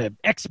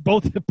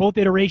both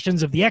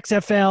iterations of the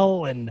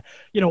XFL and,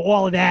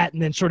 all of that.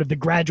 And then sort of the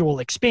gradual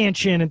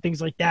expansion and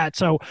things like that.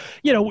 So,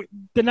 the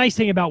nice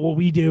thing about what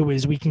we do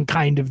is we can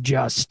kind of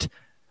just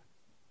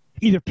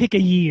either pick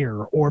a year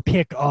or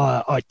pick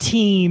a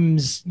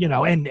teams,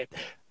 and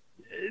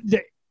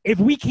if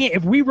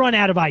we run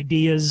out of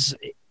ideas,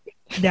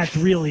 that's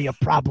really a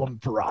problem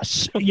for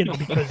us,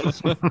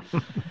 because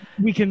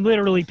we can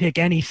literally pick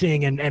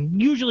anything and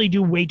usually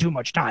do way too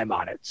much time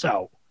on it.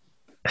 So.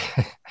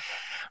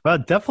 Well,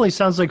 it definitely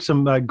sounds like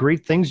some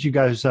great things you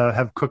guys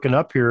have cooking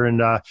up here and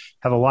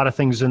have a lot of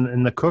things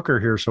in the cooker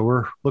here. So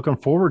we're looking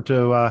forward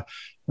to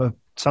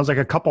sounds like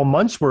a couple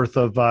months worth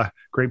of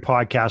great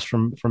podcasts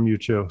from you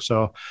two.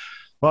 So,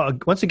 well,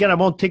 once again, I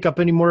won't take up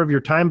any more of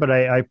your time, but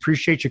I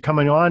appreciate you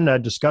coming on,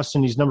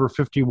 discussing these number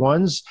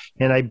 51s.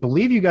 And I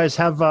believe you guys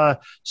have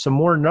some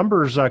more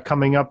numbers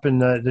coming up in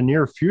the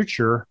near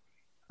future.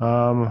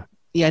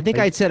 Yeah, I think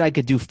I said I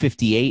could do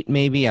 58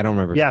 maybe. I don't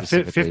remember. Yeah,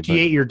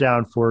 58 you're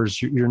down for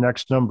is your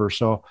next number.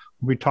 So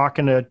we'll be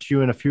talking to you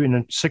in a few. And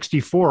then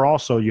 64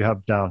 also you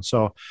have down.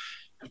 So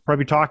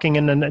probably talking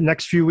in the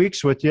next few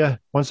weeks with you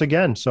once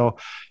again. So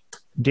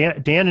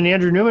Dan and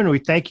Andrew Newman, we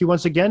thank you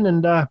once again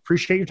and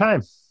appreciate your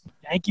time.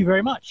 Thank you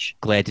very much.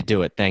 Glad to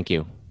do it. Thank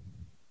you.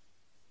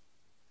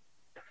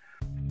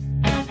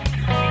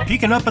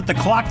 Peeking up at the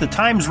clock, the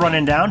time's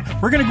running down.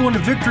 We're going to go into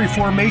victory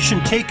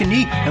formation, take a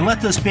knee, and let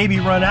this baby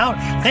run out.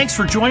 Thanks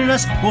for joining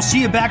us. We'll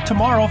see you back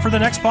tomorrow for the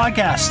next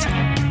podcast.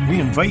 We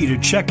invite you to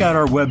check out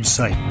our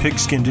website,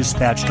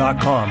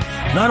 pigskindispatch.com,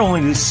 not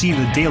only to see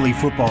the daily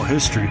football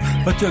history,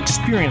 but to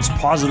experience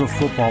positive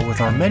football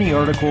with our many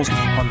articles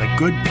on the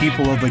good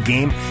people of the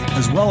game,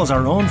 as well as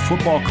our own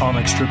football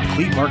comic strip,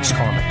 Cleat Marks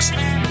Comics.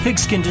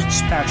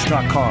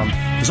 Pigskindispatch.com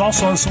is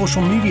also on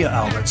social media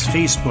outlets,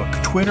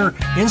 Facebook, Twitter,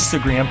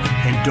 Instagram,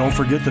 and don't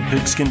forget the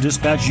Pigskin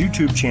Dispatch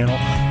YouTube channel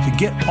to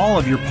get all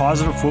of your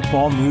positive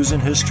football news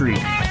and history.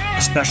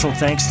 Special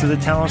thanks to the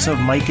talents of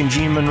Mike and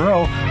Jean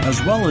Monroe,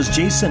 as well as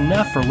Jason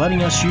Neff for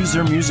letting us use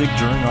their music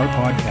during our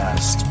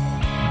podcast.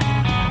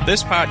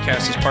 This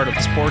podcast is part of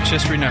the Sports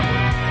History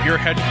Network, your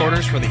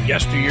headquarters for the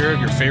yesteryear of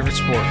your favorite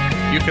sport.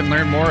 You can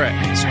learn more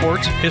at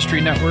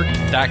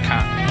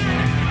sportshistorynetwork.com.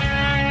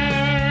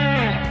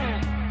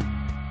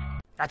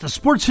 At the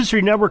Sports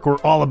History Network, we're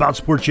all about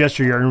sports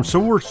yesteryear, and so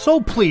we're so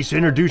pleased to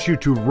introduce you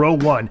to Row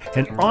One,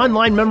 an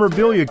online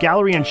memorabilia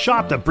gallery and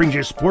shop that brings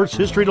you sports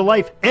history to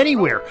life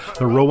anywhere.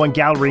 The Row One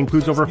gallery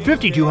includes over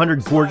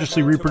 5,200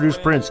 gorgeously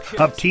reproduced prints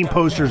of team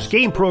posters,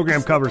 game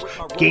program covers,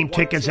 game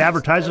tickets,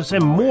 advertisements,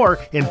 and more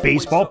in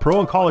baseball,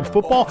 pro and college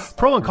football,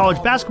 pro and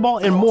college basketball,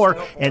 and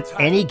more. And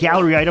any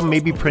gallery item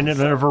may be printed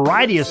in a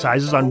variety of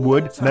sizes on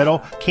wood, metal,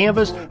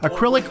 canvas,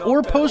 acrylic,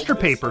 or poster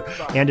paper.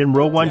 And in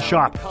Row One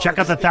shop, check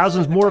out the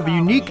thousands more of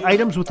unique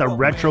items with the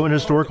retro and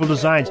historical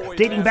designs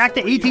dating back to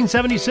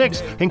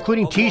 1876,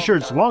 including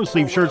t-shirts, long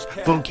sleeve shirts,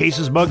 phone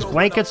cases, mugs,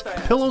 blankets,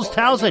 pillows,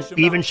 towels, and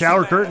even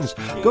shower curtains.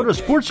 Go to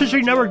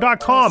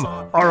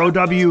sportshistorynetwork.com,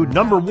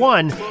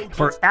 ROW1,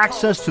 for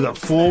access to the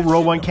full Row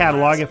One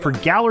catalog and for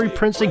gallery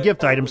prints and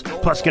gift items,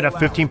 plus get a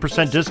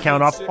 15%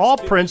 discount off all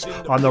prints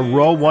on the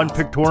Row One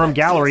Pictorum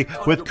Gallery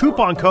with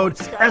coupon code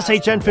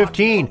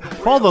SHN15.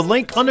 Follow the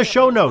link on the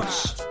show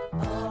notes.